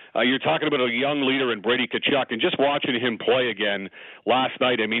are. You're talking about a young leader in Brady Tkachuk, and just watching him play again last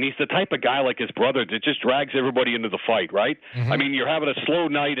night, I mean, he's the type of guy like his brother that just drags everybody into the fight, right? I mean, you're having a slow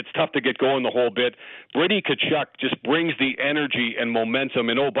night. It's tough to get going the whole bit. Brady Tkachuk just brings the energy and momentum,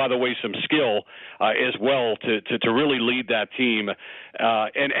 and, oh, by the way, some skill as well to really lead that team.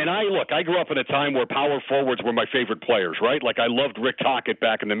 And I grew up in a time where power forwards were my favorite players, right? Like, I loved Rick Tocchet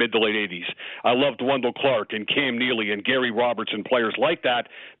back in the mid to late 80s. I loved Wendell Clark and Cam Neely and Gary Robertson, players like that.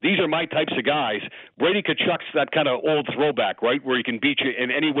 These are my types of guys. Brady Tkachuk's that kind of old throwback, right, where he can beat you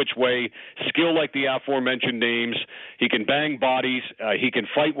in any which way, skill like the aforementioned names. He can bang bodies. He can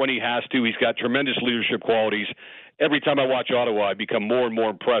fight when he has to. He's got tremendous leadership qualities. Every time I watch Ottawa, I become more and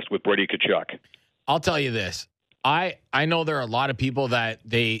more impressed with Brady Tkachuk. I'll tell you this. I know there are a lot of people that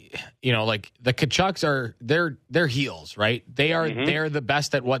they, you know, like the Tkachuks are, they're heels, right? They're the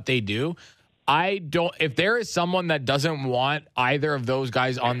best at what they do. If there is someone that doesn't want either of those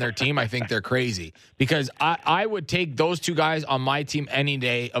guys on their team, I think they're crazy, because I would take those two guys on my team any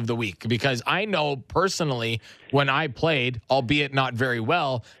day of the week, because I know personally when I played, albeit not very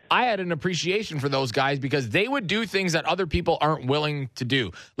well, I had an appreciation for those guys because they would do things that other people aren't willing to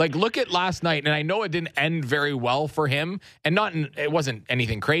do. Like, look at last night, and I know it didn't end very well for him, and it wasn't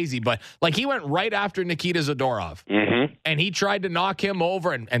anything crazy, but like he went right after Nikita Zadorov, and he tried to knock him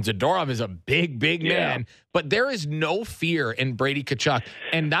over, and Zadorov is a big man, but there is no fear in Brady Tkachuk,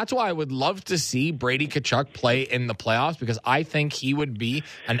 and that's why I would love to see Brady Tkachuk play in the playoffs, because I think he would be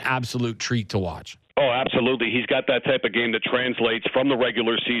an absolute treat to watch. Oh, absolutely. He's got that type of game that translates from the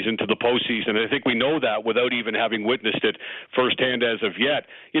regular season to the postseason. I think we know that without even having witnessed it firsthand as of yet.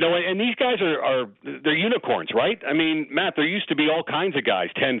 You know, and these guys they're unicorns, right? I mean, Matt, there used to be all kinds of guys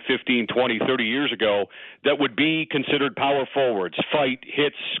 10, 15, 20, 30 years ago that would be considered power forwards, fight,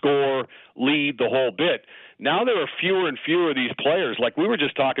 hit, score, lead, the whole bit. Now there are fewer and fewer of these players. Like we were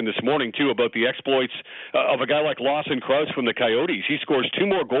just talking this morning, too, about the exploits of a guy like Lawson Krause from the Coyotes. He scores 2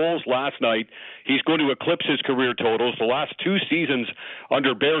 more goals last night. He's going to eclipse his career totals. The last 2 seasons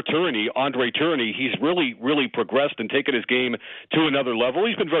under Andre Tourney, he's really, really progressed and taken his game to another level.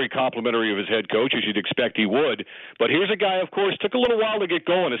 He's been very complimentary of his head coach, as you'd expect he would. But here's a guy, of course, took a little while to get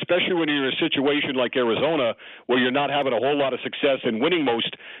going, especially when you're in a situation like Arizona where you're not having a whole lot of success in winning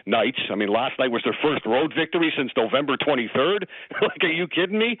most nights. I mean, last night was their first road victory since November 23rd. Like, are you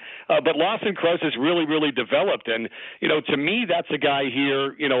kidding me? But Lawson Krause has really, really developed. And, you know, to me, that's a guy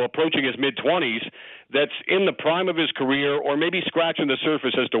here, you know, approaching his mid-20s that's in the prime of his career or maybe scratching the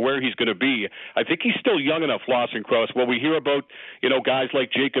surface as to where he's going to be. I think he's still young enough, Lawson Crouse. When we hear about, guys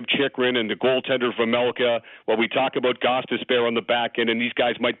like Jacob Chikrin and the goaltender Vejmelka, when we talk about Gostisbehere on the back end and these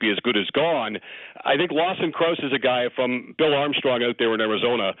guys might be as good as gone, I think Lawson Crouse is a guy from Bill Armstrong out there in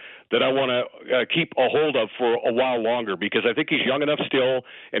Arizona that I want to keep a hold of for a while longer because I think he's young enough still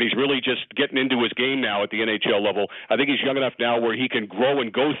and he's really just getting into his game now at the NHL level. I think he's young enough now where he can grow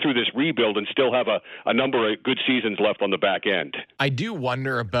and go through this rebuild and still have a number of good seasons left on the back end. I do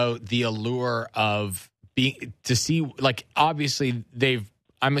wonder about the allure of being to see, like, obviously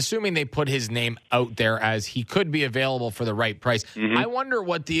I'm assuming they put his name out there as he could be available for the right price. Mm-hmm. I wonder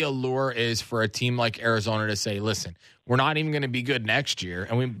what the allure is for a team like Arizona to say, listen, we're not even going to be good next year,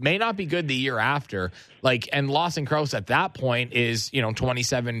 and we may not be good the year after. And Lawson Crouse at that point is,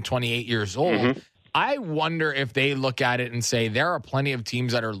 27, 28 years old. Mm-hmm. I wonder if they look at it and say there are plenty of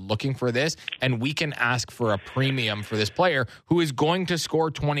teams that are looking for this, and we can ask for a premium for this player who is going to score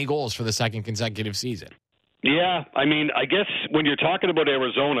 20 goals for the second consecutive season. Yeah, I mean, I guess when you're talking about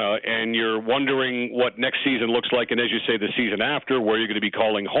Arizona and you're wondering what next season looks like, and as you say, the season after, where you're going to be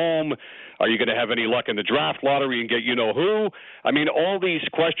calling home, are you going to have any luck in the draft lottery and get who? I mean, all these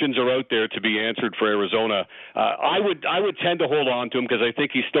questions are out there to be answered for Arizona. I would tend to hold on to him because I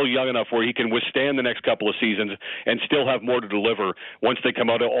think he's still young enough where he can withstand the next couple of seasons and still have more to deliver once they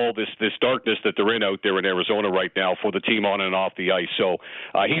come out of all this darkness that they're in out there in Arizona right now for the team on and off the ice. So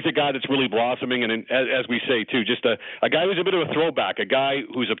he's a guy that's really blossoming, and as we say, too, just a guy who's a bit of a throwback, a guy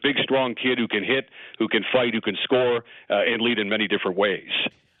who's a big, strong kid who can hit, who can fight, who can score, and lead in many different ways.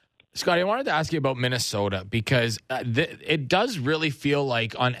 Scotty, I wanted to ask you about Minnesota because it does really feel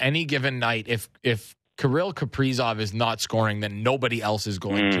like on any given night, if Kirill Kaprizov is not scoring, then nobody else is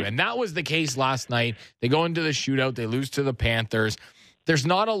going to. And that was the case last night. They go into the shootout. They lose to the Panthers. There's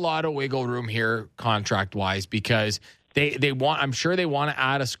not a lot of wiggle room here contract-wise because they want. I'm sure they want to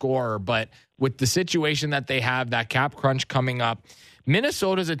add a scorer, but with the situation that they have, that cap crunch coming up,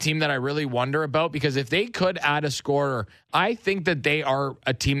 Minnesota's a team that I really wonder about because if they could add a scorer, I think that they are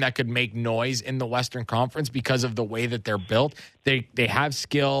a team that could make noise in the Western Conference because of the way that they're built. They have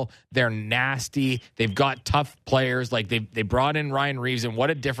skill. They're nasty. They've got tough players. Like they brought in Ryan Reeves, and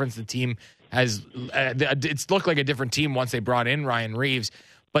what a difference the team has. It's looked like a different team once they brought in Ryan Reeves.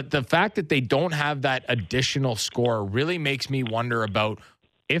 But the fact that they don't have that additional scorer really makes me wonder about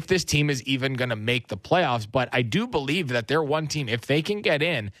if this team is even going to make the playoffs. But I do believe that they're one team. If they can get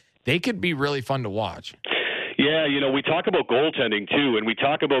in, they could be really fun to watch. Yeah, we talk about goaltending, too, and we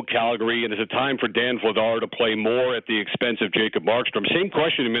talk about Calgary, and is it time for Dan Vladar to play more at the expense of Jacob Markstrom? Same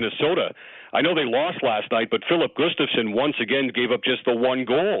question in Minnesota. I know they lost last night, but Philip Gustafsson once again gave up just the one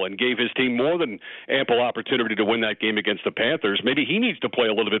goal and gave his team more than ample opportunity to win that game against the Panthers. Maybe he needs to play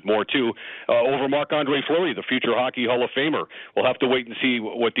a little bit more, too, over Marc-Andre Fleury, the future Hockey Hall of Famer. We'll have to wait and see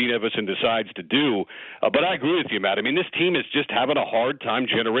what Dean Evason decides to do. But I agree with you, Matt. I mean, this team is just having a hard time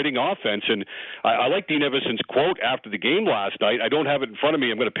generating offense, and I like Dean Evason's quote after the game last night. I don't have it in front of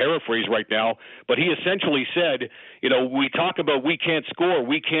me. I'm going to paraphrase right now, but he essentially said, we talk about we can't score.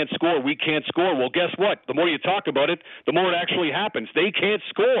 Well, guess what? The more you talk about it, the more it actually happens. They can't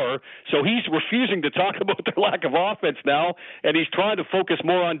score, so he's refusing to talk about their lack of offense now, and he's trying to focus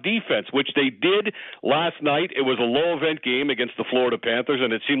more on defense, which they did last night. It was a low-event game against the Florida Panthers,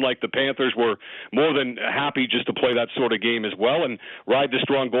 and it seemed like the Panthers were more than happy just to play that sort of game as well and ride the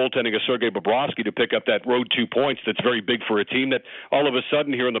strong goaltending of Sergei Bobrovsky to pick up that road 2 points that's very big for a team that all of a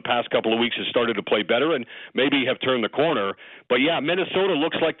sudden here in the past couple of weeks has started to play better and maybe have turned the corner. But, yeah, Minnesota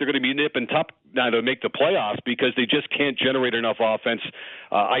looks like they're going to be nip and tuck now to make the playoffs because they just can't generate enough offense.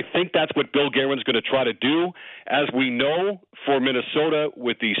 I think that's what Bill Guerin's going to try to do. As we know, for Minnesota,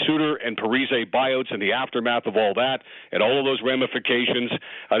 with the Suter and Parise buyouts and the aftermath of all that and all of those ramifications,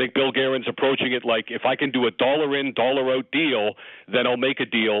 I think Bill Guerin's approaching it like, if I can do a dollar in, dollar out deal, then I'll make a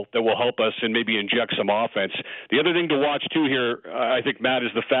deal that will help us and maybe inject some offense. The other thing to watch, too, here, I think, Matt,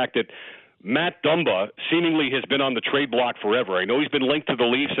 is the fact that Matt Dumba seemingly has been on the trade block forever. I know he's been linked to the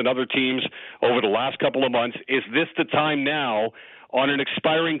Leafs and other teams over the last couple of months. Is this the time now, on an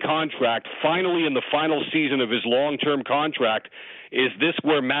expiring contract, finally in the final season of his long-term contract, is this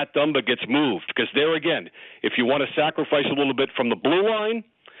where Matt Dumba gets moved? Because there again, if you want to sacrifice a little bit from the blue line,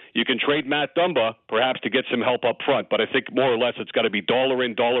 you can trade Matt Dumba, perhaps to get some help up front. But I think more or less it's got to be dollar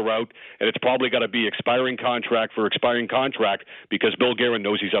in, dollar out, and it's probably got to be expiring contract for expiring contract because Bill Guerin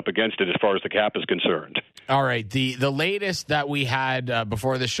knows he's up against it as far as the cap is concerned. All right. The latest that we had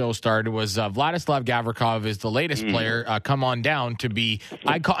before the show started was Vladislav Gavrikov is the latest player come on down to be,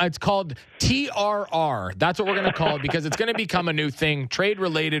 it's called TRR. That's what we're going to call it because it's going to become a new thing,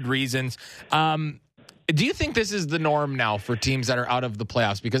 trade-related reasons. Do you think this is the norm now for teams that are out of the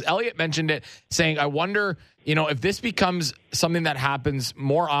playoffs? Because Elliot mentioned it, saying, I wonder, if this becomes something that happens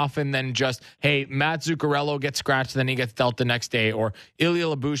more often than just, hey, Matt Zuccarello gets scratched, then he gets dealt the next day, or Ilya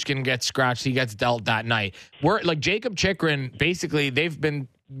Lyubushkin gets scratched, he gets dealt that night. We're like Jacob Chychrun, basically,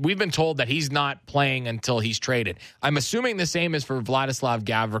 we've been told that he's not playing until he's traded. I'm assuming the same is for Vladislav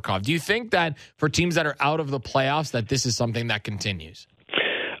Gavrikov. Do you think that for teams that are out of the playoffs that this is something that continues?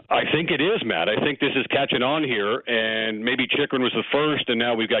 I think it is, Matt. I think this is catching on here, and maybe Chychrun was the first, and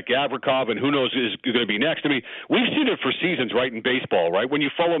now we've got Gavrikov, and who knows is going to be next. I mean, we've seen it for seasons, right, in baseball, right? When you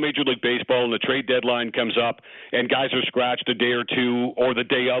follow Major League Baseball and the trade deadline comes up and guys are scratched a day or two or the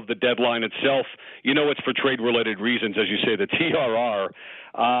day of the deadline itself, it's for trade-related reasons, as you say, the TRR.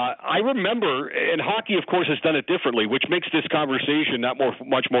 I remember, and hockey, of course, has done it differently, which makes this conversation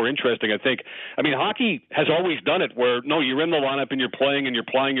much more interesting, I think. I mean, hockey has always done it where, no, you're in the lineup and you're playing and you're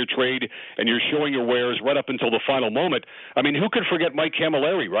applying your trade and you're showing your wares right up until the final moment. I mean, who could forget Mike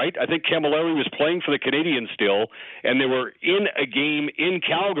Camilleri, right? I think Camilleri was playing for the Canadiens still, and they were in a game in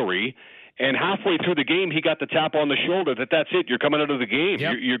Calgary. And halfway through the game, he got the tap on the shoulder that's it. You're coming out of the game.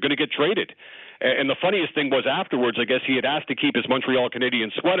 Yep. You're going to get traded. And the funniest thing was afterwards, I guess he had asked to keep his Montreal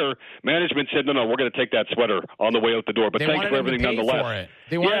Canadiens sweater. Management said, no, we're going to take that sweater on the way out the door. But thanks for everything nonetheless.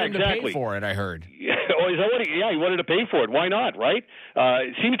 They wanted him to pay for it, I heard. He wanted to pay for it. Why not, right?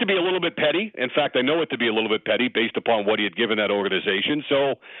 It seems to be a little bit petty. In fact, I know it to be a little bit petty based upon what he had given that organization.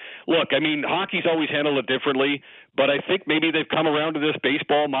 So, look, I mean, hockey's always handled it differently. But I think maybe they've come around to this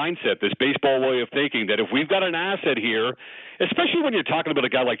baseball mindset, this baseball way of thinking, that if we've got an asset here, especially when you're talking about a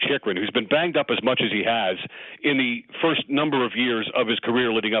guy like Chychrun, who's been banged up as much as he has in the first number of years of his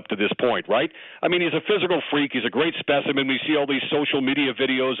career leading up to this point, right? I mean, he's a physical freak. He's a great specimen. We see all these social media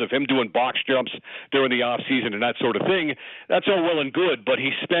videos of him doing box jumps during the offseason and that sort of thing. That's all well and good, but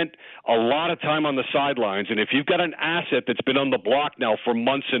he spent a lot of time on the sidelines. And if you've got an asset that's been on the block now for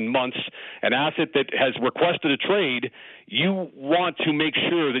months and months, an asset that has requested a trade, you want to make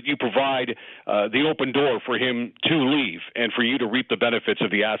sure that you provide the open door for him to leave and for you to reap the benefits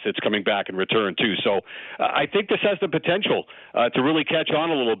of the assets coming back in return, too. So I think this has the potential to really catch on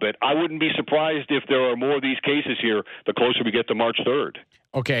a little bit. I wouldn't be surprised if there are more of these cases here the closer we get to March 3rd.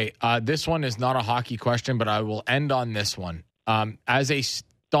 Okay, this one is not a hockey question, but I will end on this one. As a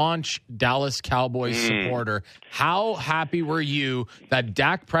staunch Dallas Cowboys supporter, how happy were you that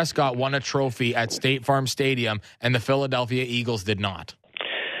Dak Prescott won a trophy at State Farm Stadium and the Philadelphia Eagles did not?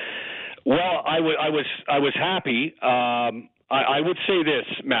 Well, I was happy. I would say this,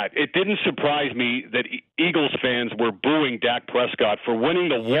 Matt. It didn't surprise me that Eagles fans were booing Dak Prescott for winning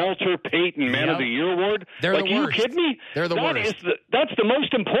the Walter Payton Man of the Year award. They're the worst. You kidding me? They're the worst. That's the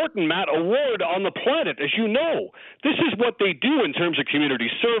most important, Matt, award on the planet, as you know. This is what they do in terms of community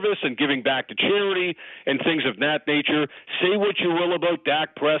service and giving back to charity and things of that nature. Say what you will about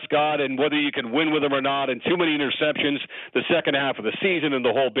Dak Prescott and whether you can win with him or not, and too many interceptions the second half of the season and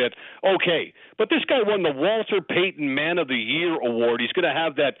the whole bit. Okay, but this guy won the Walter Payton Man of the Year award. He's going to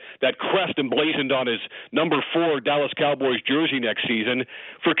have that crest emblazoned on his number 4 Dallas Cowboys jersey next season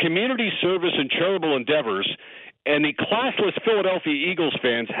for community service and charitable endeavors. And the classless Philadelphia Eagles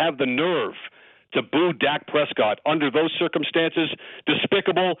fans have the nerve to boo Dak Prescott under those circumstances.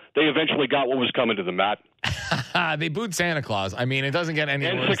 Despicable. They eventually got what was coming to them, Matt. They booed Santa Claus. I mean, it doesn't get any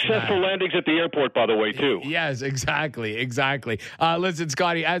worse. And successful landings at the airport, by the way, too. Yes, exactly. Listen,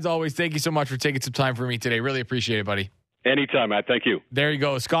 Scotty, as always, thank you so much for taking some time for me today. Really appreciate it, buddy. Anytime, Matt. Thank you. There you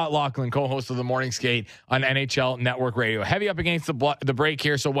go. Scott Laughlin, co-host of the Morning Skate on NHL Network Radio. Heavy up against the break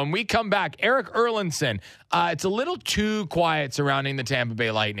here. So when we come back, Erik Erlendsson, it's a little too quiet surrounding the Tampa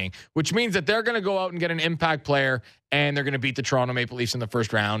Bay Lightning, which means that they're going to go out and get an impact player, and they're going to beat the Toronto Maple Leafs in the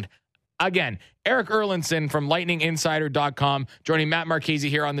first round. Again, Erik Erlendsson from LightningInsider.com, joining Matt Marchese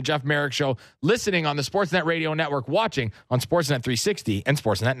here on the Jeff Marek Show, listening on the Sportsnet Radio Network, watching on Sportsnet 360 and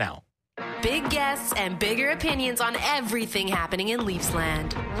Sportsnet Now. Big guests and bigger opinions on everything happening in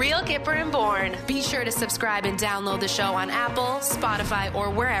Leafsland. Real Kipper and Bourne. Be sure to subscribe and download the show on Apple, Spotify, or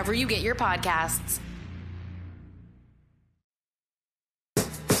wherever you get your podcasts.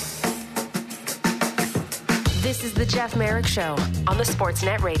 This is the Jeff Marek Show on the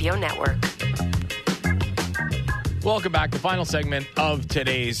Sportsnet Radio Network. Welcome back. The final segment of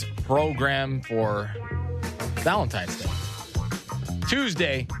today's program for Valentine's Day.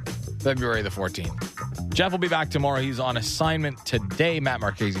 Tuesday, February the 14th. Jeff will be back tomorrow. He's on assignment today. Matt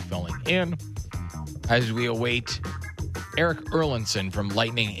Marchese filling in as we await Erik Erlendsson from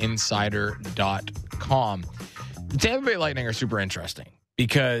LightningInsider.com. The Tampa Bay Lightning are super interesting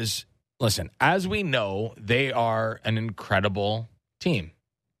because, listen, as we know, they are an incredible team.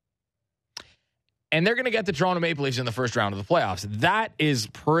 and they're going to get the Toronto Maple Leafs in the first round of the playoffs. That is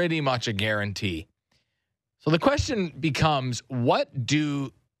pretty much a guarantee. So the question becomes, what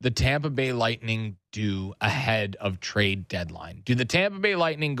do the Tampa Bay Lightning do ahead of trade deadline? Do the Tampa Bay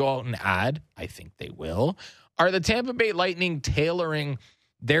Lightning go out and add? I think they will. Are the Tampa Bay Lightning tailoring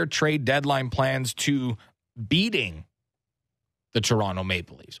their trade deadline plans to beating the Toronto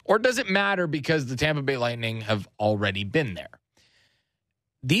Maple Leafs? Or does it matter because the Tampa Bay Lightning have already been there?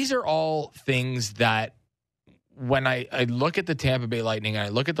 These are all things that when I look at the Tampa Bay Lightning and I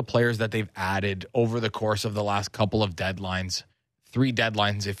look at the players that they've added over the course of the last couple of deadlines, 3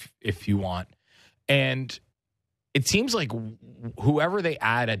 deadlines if you want, and it seems like whoever they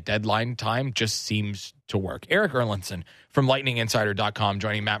add at deadline time just seems to work. Eric Erlinson from lightninginsider.com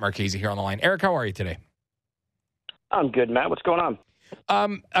joining Matt Marchese here on the line. Eric, how are you today? I'm good, Matt. What's going on?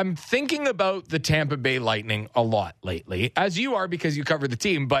 I'm thinking about the Tampa Bay Lightning a lot lately, as you are because you cover the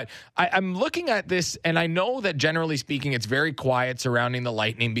team. But I'm looking at this, and I know that generally speaking, it's very quiet surrounding the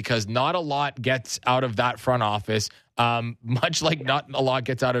Lightning because not a lot gets out of that front office, much like not a lot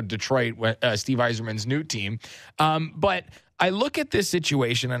gets out of Detroit, Steve Yzerman's new team. But I look at this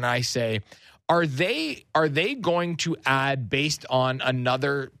situation and I say, are they going to add based on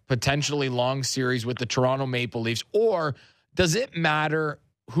another potentially long series with the Toronto Maple Leafs, or does it matter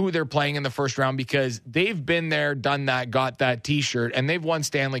who they're playing in the first round because they've been there, done that, got that T-shirt, and they've won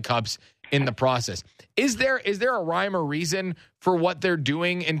Stanley Cups in the process? Is there a rhyme or reason for what they're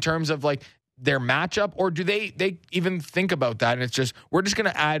doing in terms of like their matchup, or do they even think about that and it's just we're just going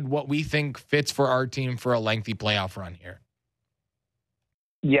to add what we think fits for our team for a lengthy playoff run here?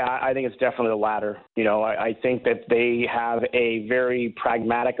 Yeah, I think it's definitely the latter. I think that they have a very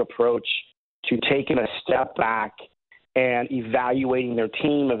pragmatic approach to taking a step back and evaluating their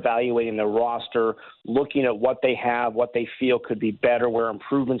team, evaluating their roster, looking at what they have, what they feel could be better, where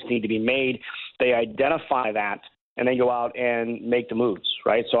improvements need to be made. They identify that, and they go out and make the moves,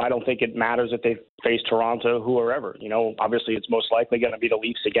 right? So I don't think it matters if they face Toronto, whoever. Obviously it's most likely going to be the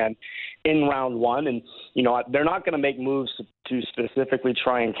Leafs again in round one. And, they're not going to make moves to specifically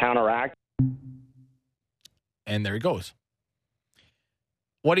try and counteract. And there he goes.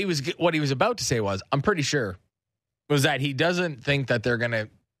 What he was about to say was, I'm pretty sure, was that he doesn't think that they're going to,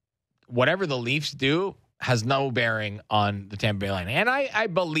 whatever the Leafs do has no bearing on the Tampa Bay Lightning. And I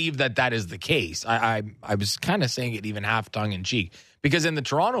believe that is the case. I was kind of saying it even half tongue in cheek because in the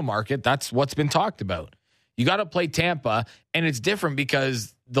Toronto market, that's what's been talked about. You got to play Tampa, and it's different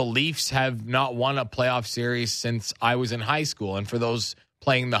because the Leafs have not won a playoff series since I was in high school. And for those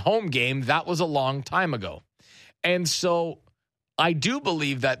playing the home game, that was a long time ago. And so I do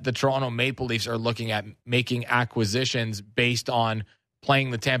believe that the Toronto Maple Leafs are looking at making acquisitions based on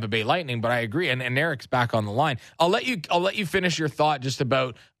playing the Tampa Bay Lightning, but I agree. And Eric's back on the line. I'll let you finish your thought just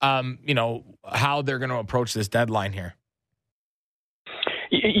about how they're going to approach this deadline here.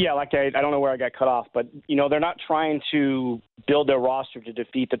 Yeah, I don't know where I got cut off, but they're not trying to build their roster to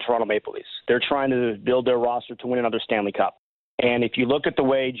defeat the Toronto Maple Leafs. They're trying to build their roster to win another Stanley Cup. And if you look at the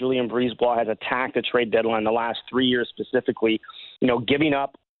way Julien Brisebois has attacked the trade deadline the last 3 years specifically, giving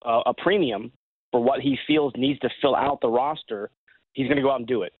up a premium for what he feels needs to fill out the roster, he's going to go out and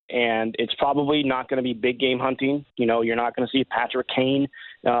do it. And it's probably not going to be big game hunting. You're not going to see Patrick Kane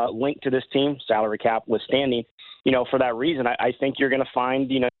linked to this team, salary cap withstanding. For that reason, I think you're going to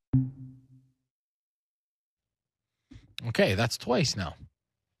find, Okay, that's twice now.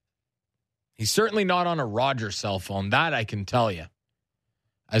 He's certainly not on a Rogers cell phone. That I can tell you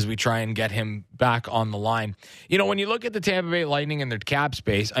as we try and get him back on the line. When you look at the Tampa Bay Lightning and their cap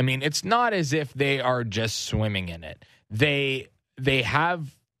space, I mean, it's not as if they are just swimming in it. They have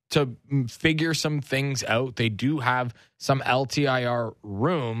to figure some things out. They do have some LTIR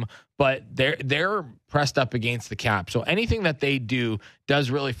room, but they're pressed up against the cap. So anything that they do does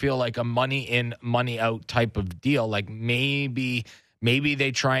really feel like a money in, money out type of deal. Like maybe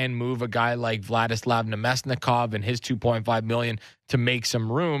they try and move a guy like Vladislav Nemesnikov and his $2.5 million to make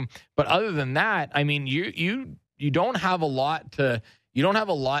some room. But other than that, I mean, you don't have a lot to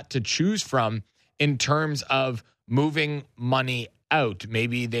choose from in terms of moving money out.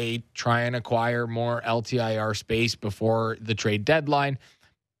 Maybe they try and acquire more LTIR space before the trade deadline.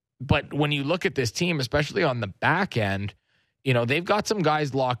 But when you look at this team, especially on the back end, they've got some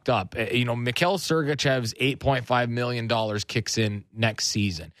guys locked up. Mikhail Sergachev's $8.5 million kicks in next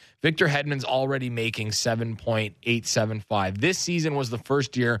season. Victor Hedman's already making $7.875. This season was the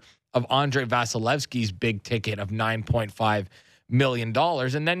first year of Andrei Vasilevsky's big ticket of $9.5 million.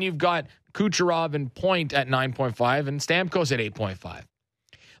 And then you've got Kucherov and Point at 9.5 and Stamkos at 8.5.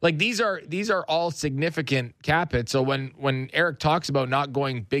 Like these are all significant cap hits. So when Eric talks about not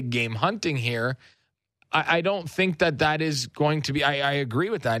going big game hunting here, I don't think that is going to be. I agree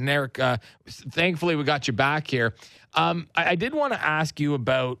with that. And Eric, thankfully we got you back here. I did want to ask you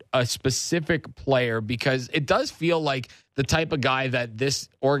about a specific player because it does feel like the type of guy that this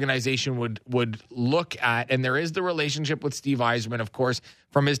organization would look at. And there is the relationship with Steve Yzerman, of course,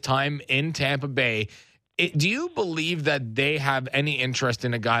 from his time in Tampa Bay. Do you believe that they have any interest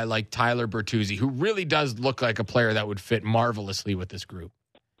in a guy like Tyler Bertuzzi, who really does look like a player that would fit marvelously with this group?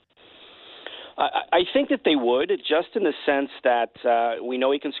 I think that they would, just in the sense that we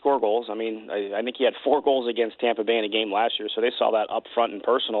know he can score goals. I mean, I think he had 4 goals against Tampa Bay in a game last year, so they saw that up front and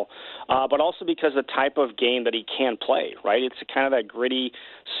personal. But also because the type of game that he can play, right? It's kind of that gritty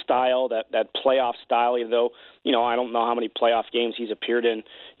style, that playoff style, even though, I don't know how many playoff games he's appeared in,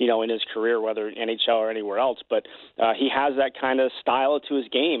 in his career, whether NHL or anywhere else. But he has that kind of style to his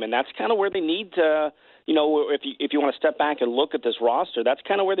game, and that's kind of where they need to – if you want to step back and look at this roster, that's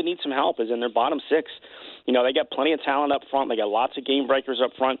kind of where they need some help, is in their bottom 6. They got plenty of talent up front. They got lots of game breakers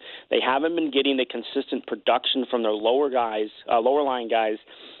up front. They haven't been getting the consistent production from their lower line guys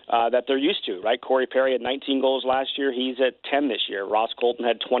that they're used to, right? Corey Perry had 19 goals last year. He's at 10 this year. Ross Colton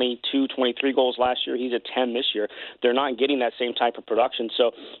had 22, 23 goals last year. He's at 10 this year. They're not getting that same type of production.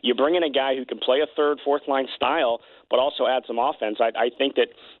 So you bring in a guy who can play a third, fourth line style, but also add some offense. I think that,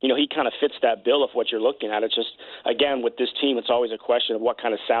 he kind of fits that bill of what you're looking at. It's just, again, with this team, it's always a question of what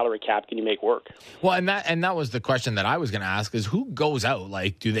kind of salary cap can you make work. Well, and that was the question that I was going to ask, is who goes out?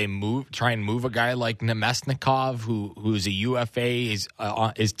 Like, do they try and move a guy like Nemesnikov, who's a UFA,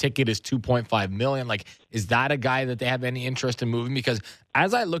 his ticket is $2.5 million? Like, is that a guy that they have any interest in moving? Because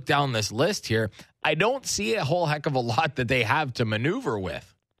as I look down this list here, I don't see a whole heck of a lot that they have to maneuver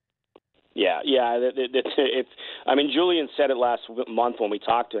with. Yeah. Julian said it last month when we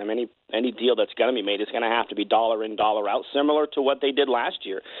talked to him. Any deal that's going to be made is going to have to be dollar in, dollar out, similar to what they did last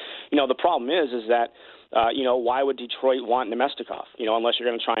year. The problem is that why would Detroit want Nemestikov? Unless you're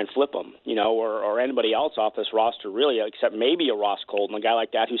going to try and flip him, or anybody else off this roster, really, except maybe a Ross Colton, a guy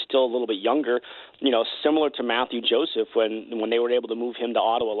like that who's still a little bit younger, similar to Matthew Joseph when they were able to move him to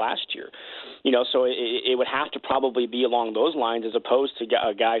Ottawa last year. So it would have to probably be along those lines as opposed to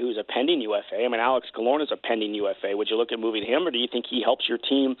a guy who's a pending UFA. I mean, Alex Killorn is a pending UFA. Would you look at moving him, or do you think he helps your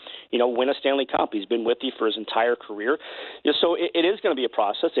team, win a Stanley Cup? He's been with you for his entire career. So it is going to be a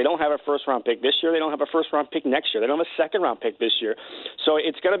process. They don't have a first-round pick this year. They don't have a first-round pick next year. They don't have a second-round pick this year. So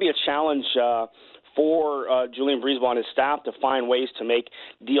it's going to be a challenge for Julien Brisebois and his staff to find ways to make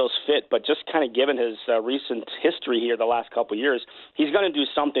deals fit. But just kind of given his recent history here the last couple of years, he's going to do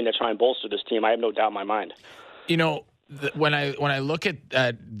something to try and bolster this team. I have no doubt in my mind. When I look at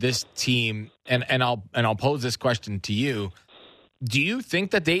this team, and I'll pose this question to you. Do you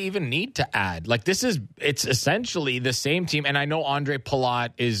think that they even need to add? Like, it's essentially the same team, and I know Andre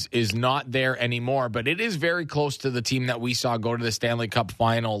Palat is not there anymore, but it is very close to the team that we saw go to the Stanley Cup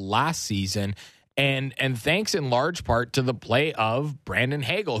final last season, and thanks in large part to the play of Brandon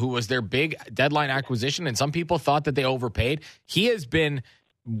Hagel, who was their big deadline acquisition, and some people thought that they overpaid. He has been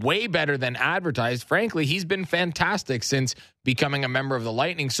way better than advertised. Frankly, he's been fantastic since becoming a member of the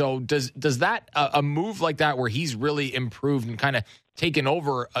Lightning. So does that a move like that where he's really improved and kind of taken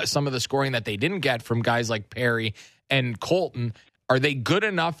over some of the scoring that they didn't get from guys like Perry and Colton, are they good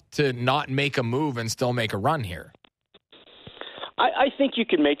enough to not make a move and still make a run here? I think you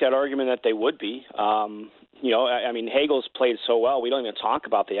could make that argument that they would be. Hagel's played so well, we don't even talk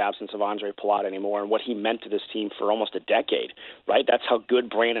about the absence of Andre Palat anymore and what he meant to this team for almost a decade, right? That's how good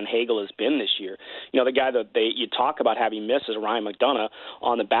Brandon Hagel has been this year. The guy that you talk about having missed is Ryan McDonough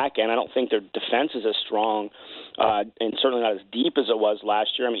on the back end. I don't think their defense is as strong and certainly not as deep as it was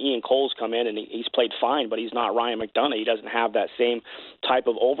last year. I mean, Ian Cole's come in and he's played fine, but he's not Ryan McDonough. He doesn't have that same type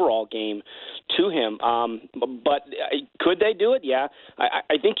of overall game to him. But could they do it? Yeah.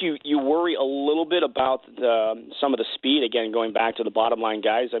 I think you worry a little bit about some of the speed, again, going back to the bottom line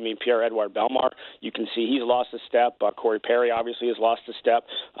guys. I mean, Pierre-Edouard Bellemare, you can see he's lost a step. Corey Perry obviously has lost a step.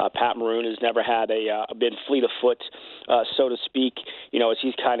 Pat Maroon has never had a been fleet of foot, so to speak, as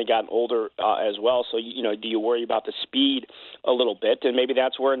he's kind of gotten older as well. So, do you worry about the speed a little bit? And maybe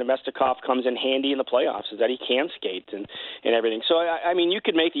that's where Nemestikov comes in handy in the playoffs, is that he can skate and everything. So, you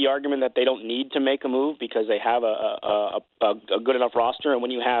could make the argument that they don't need to make a move because they have a good enough roster. And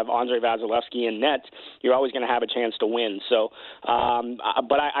when you have Andre Vasilevsky in net, you're always going to have a chance to win. So,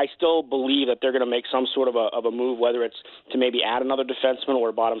 but I still believe that they're going to make some sort of a move, whether it's to maybe add another defenseman or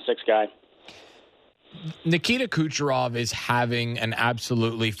a bottom six guy. Nikita Kucherov is having an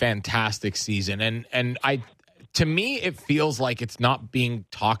absolutely fantastic season, and to me, it feels like it's not being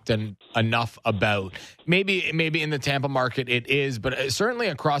talked enough about. Maybe in the Tampa market it is, but certainly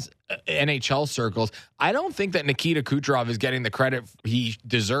across NHL circles, I don't think that Nikita Kucherov is getting the credit he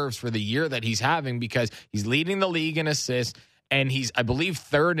deserves for the year that he's having, because he's leading the league in assists and he's, I believe,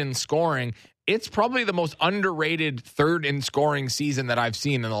 third in scoring. It's probably the most underrated third in scoring season that I've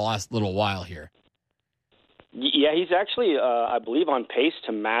seen in the last little while here. Yeah, he's actually, I believe, on pace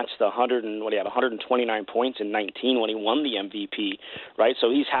to match the 129 points in 19 when he won the MVP, right? So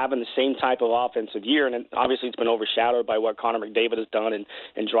he's having the same type of offensive year, and obviously it's been overshadowed by what Connor McDavid has done and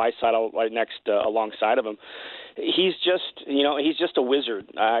Draisaitl right next alongside of him. He's just a wizard.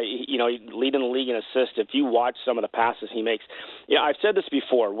 Leading the league in assists. If you watch some of the passes he makes, I've said this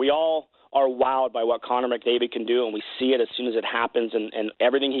before. We all are wowed by what Connor McDavid can do, and we see it as soon as it happens, and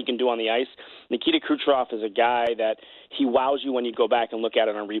everything he can do on the ice. Nikita Kucherov is a guy that he wows you when you go back and look at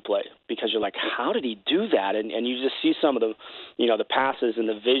it on replay, because you're like, how did he do that? And you just see some of the, the passes and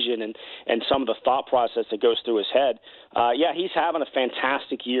the vision and some of the thought process that goes through his head. He's having a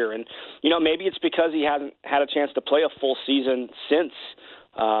fantastic year, and maybe it's because he hasn't had a chance to play a full season since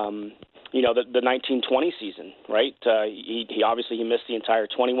the 1920 season, right? He obviously missed the entire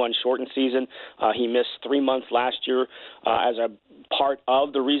 21 shortened season. He missed 3 months last year as a part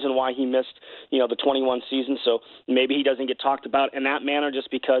of the reason why he missed, the 21 season. So maybe he doesn't get talked about in that manner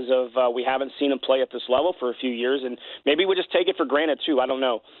just because of we haven't seen him play at this level for a few years, and maybe we just take it for granted too. I don't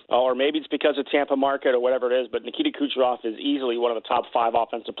know, or maybe it's because of Tampa market or whatever it is. But Nikita Kucherov is easily one of the top 5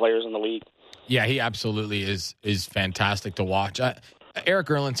 offensive players in the league. Yeah, he absolutely is fantastic to watch. Eric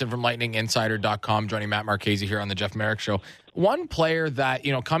Erlinson from LightningInsider.com joining Matt Marchese here on the Jeff Marek Show. One player that,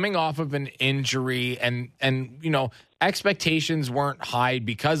 coming off of an injury and expectations weren't high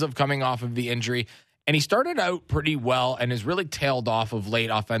because of coming off of the injury, and he started out pretty well and has really tailed off of late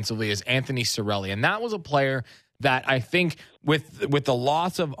offensively, is Anthony Cirelli. And that was a player that I think with the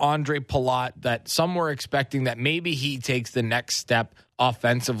loss of Andre Palat, that some were expecting that maybe he takes the next step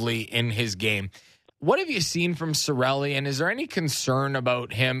offensively in his game. What have you seen from Cirelli, and is there any concern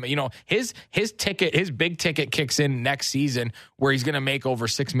about him? His big ticket kicks in next season where he's going to make over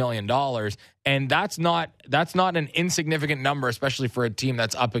 $6 million, and that's not an insignificant number, especially for a team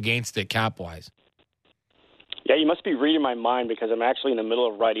that's up against it cap-wise. Yeah, you must be reading my mind, because I'm actually in the middle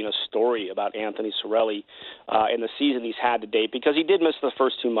of writing a story about Anthony Cirelli and the season he's had to date, because he did miss the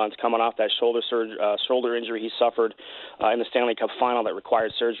first 2 months coming off that shoulder injury he suffered in the Stanley Cup final that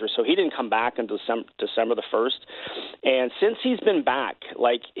required surgery. So he didn't come back until December the 1st. And since he's been back,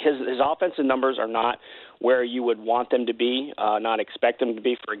 like his offensive numbers are not where you would want them to be, not expect them to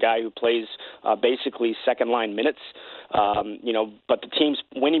be for a guy who plays basically second-line minutes. But the team's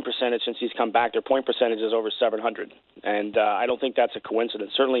winning percentage since he's come back, their point percentage is over 700. And I don't think that's a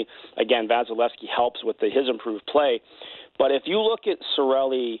coincidence. Certainly, again, Vasilevsky helps with his improved play. But if you look at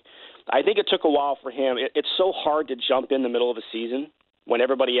Cirelli, I think it took a while for him. It's so hard to jump in the middle of a season when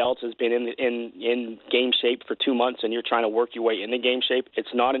everybody else has been in game shape for 2 months and you're trying to work your way into game shape. It's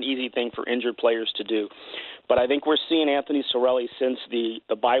not an easy thing for injured players to do. But I think we're seeing Anthony Cirelli since the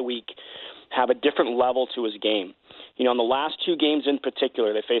bye week have a different level to his game. In the last 2 games in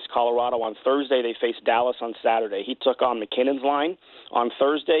particular, they faced Colorado on Thursday, they faced Dallas on Saturday. He took on McKinnon's line. On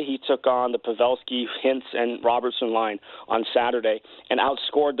Thursday, he took on the Pavelski, Hintz, and Robertson line on Saturday and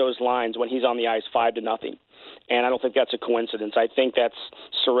outscored those lines when he's on the ice 5-0. And I don't think that's a coincidence. I think that's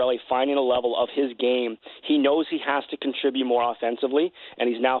Cirelli finding a level of his game. He knows he has to contribute more offensively, and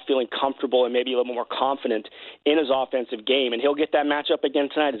he's now feeling comfortable and maybe a little more confident in his offensive game. And he'll get that matchup again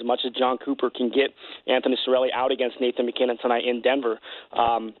tonight, as much as John Cooper can get Anthony Cirelli out against Nathan McKinnon tonight in Denver.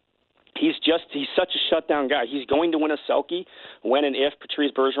 He's such a shutdown guy. He's going to win a Selke when and if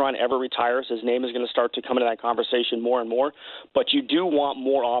Patrice Bergeron ever retires. His name is going to start to come into that conversation more and more. But you do want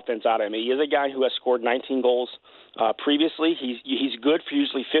more offense out of him. He is a guy who has scored 19 goals previously. He's good for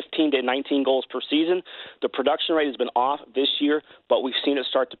usually 15 to 19 goals per season. The production rate has been off this year, but we've seen it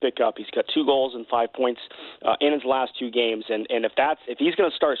start to pick up. He's got 2 goals and 5 points in his last 2 games. And if he's going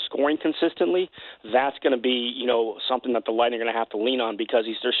to start scoring consistently, that's going to be something that the Lightning are going to have to lean on, because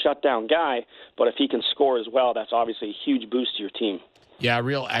he's their shutdown guy. But if he can score as well, that's obviously a huge boost to your team. Yeah,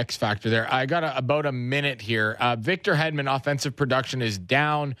 real X factor there. I got about a minute here. Victor Hedman, offensive production is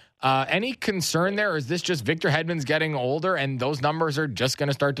down. Any concern there, or is this just Victor Hedman's getting older and those numbers are just going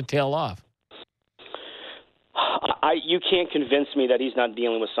to start to tail off? You can't convince me that he's not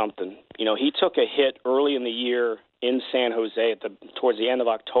dealing with something. He took a hit early in the year in San Jose towards the end of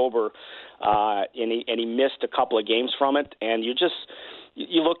October, and he missed a couple of games from it. And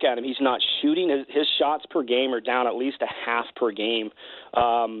you look at him, he's not shooting. His shots per game are down at least a half per game,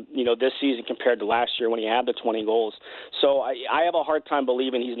 this season compared to last year when he had the 20 goals. So I have a hard time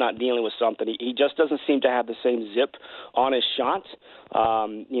believing he's not dealing with something. He just doesn't seem to have the same zip on his shots.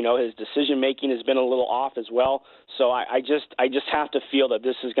 His decision-making has been a little off as well. So I just have to feel that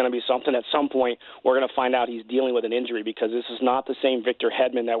this is going to be something at some point we're going to find out he's dealing with an injury, because this is not the same Victor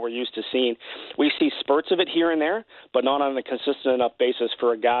Hedman that we're used to seeing. We see spurts of it here and there, but not on a consistent enough basis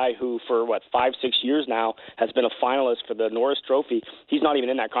for a guy who, for 5-6 years now, has been a finalist for the Norris Trophy. He's not even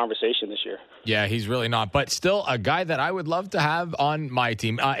in that conversation this year. Yeah, he's really not, but still a guy that I would love to have on my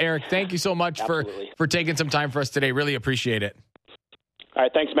team. Eric, thank you so much for taking some time for us today. Really appreciate it. All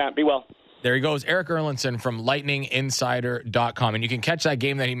right, thanks, Matt. Be well. There he goes, Eric Erlinson from lightninginsider.com. And you can catch that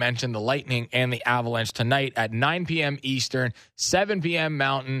game that he mentioned, the Lightning and the Avalanche, tonight at 9 p.m. Eastern, 7 p.m.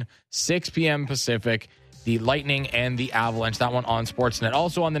 Mountain, 6 p.m. Pacific. The Lightning and the Avalanche, that one on Sportsnet.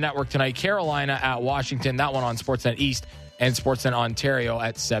 Also on the network tonight, Carolina at Washington, that one on Sportsnet East and Sportsnet Ontario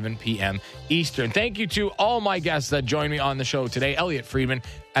at 7 p.m. Eastern. Thank you to all my guests that joined me on the show today. Elliot Friedman,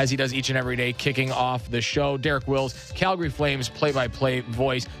 as he does each and every day, kicking off the show. Derek Wills, Calgary Flames play-by-play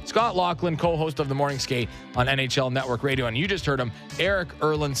voice. Scott Laughlin, co-host of The Morning Skate on NHL Network Radio. And you just heard him, Eric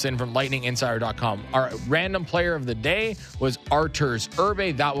Erlinson from lightninginsider.com. Our random player of the day was Arturs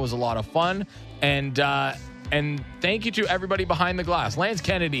Urbe. That was a lot of fun. And thank you to everybody behind the glass. Lance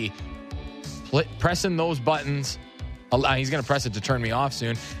Kennedy pressing those buttons. He's going to press it to turn me off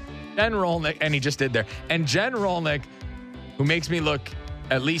soon. Jen Rolnick, and he just did there. And Jen Rolnick, who makes me look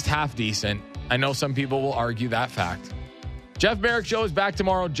at least half decent. I know some people will argue that fact. Jeff Marek Show is back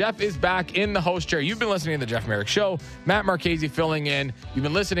tomorrow. Jeff is back in the host chair. You've been listening to the Jeff Marek Show. Matt Marchese filling in. You've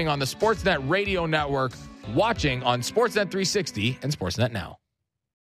been listening on the Sportsnet Radio Network, watching on Sportsnet 360 and Sportsnet Now.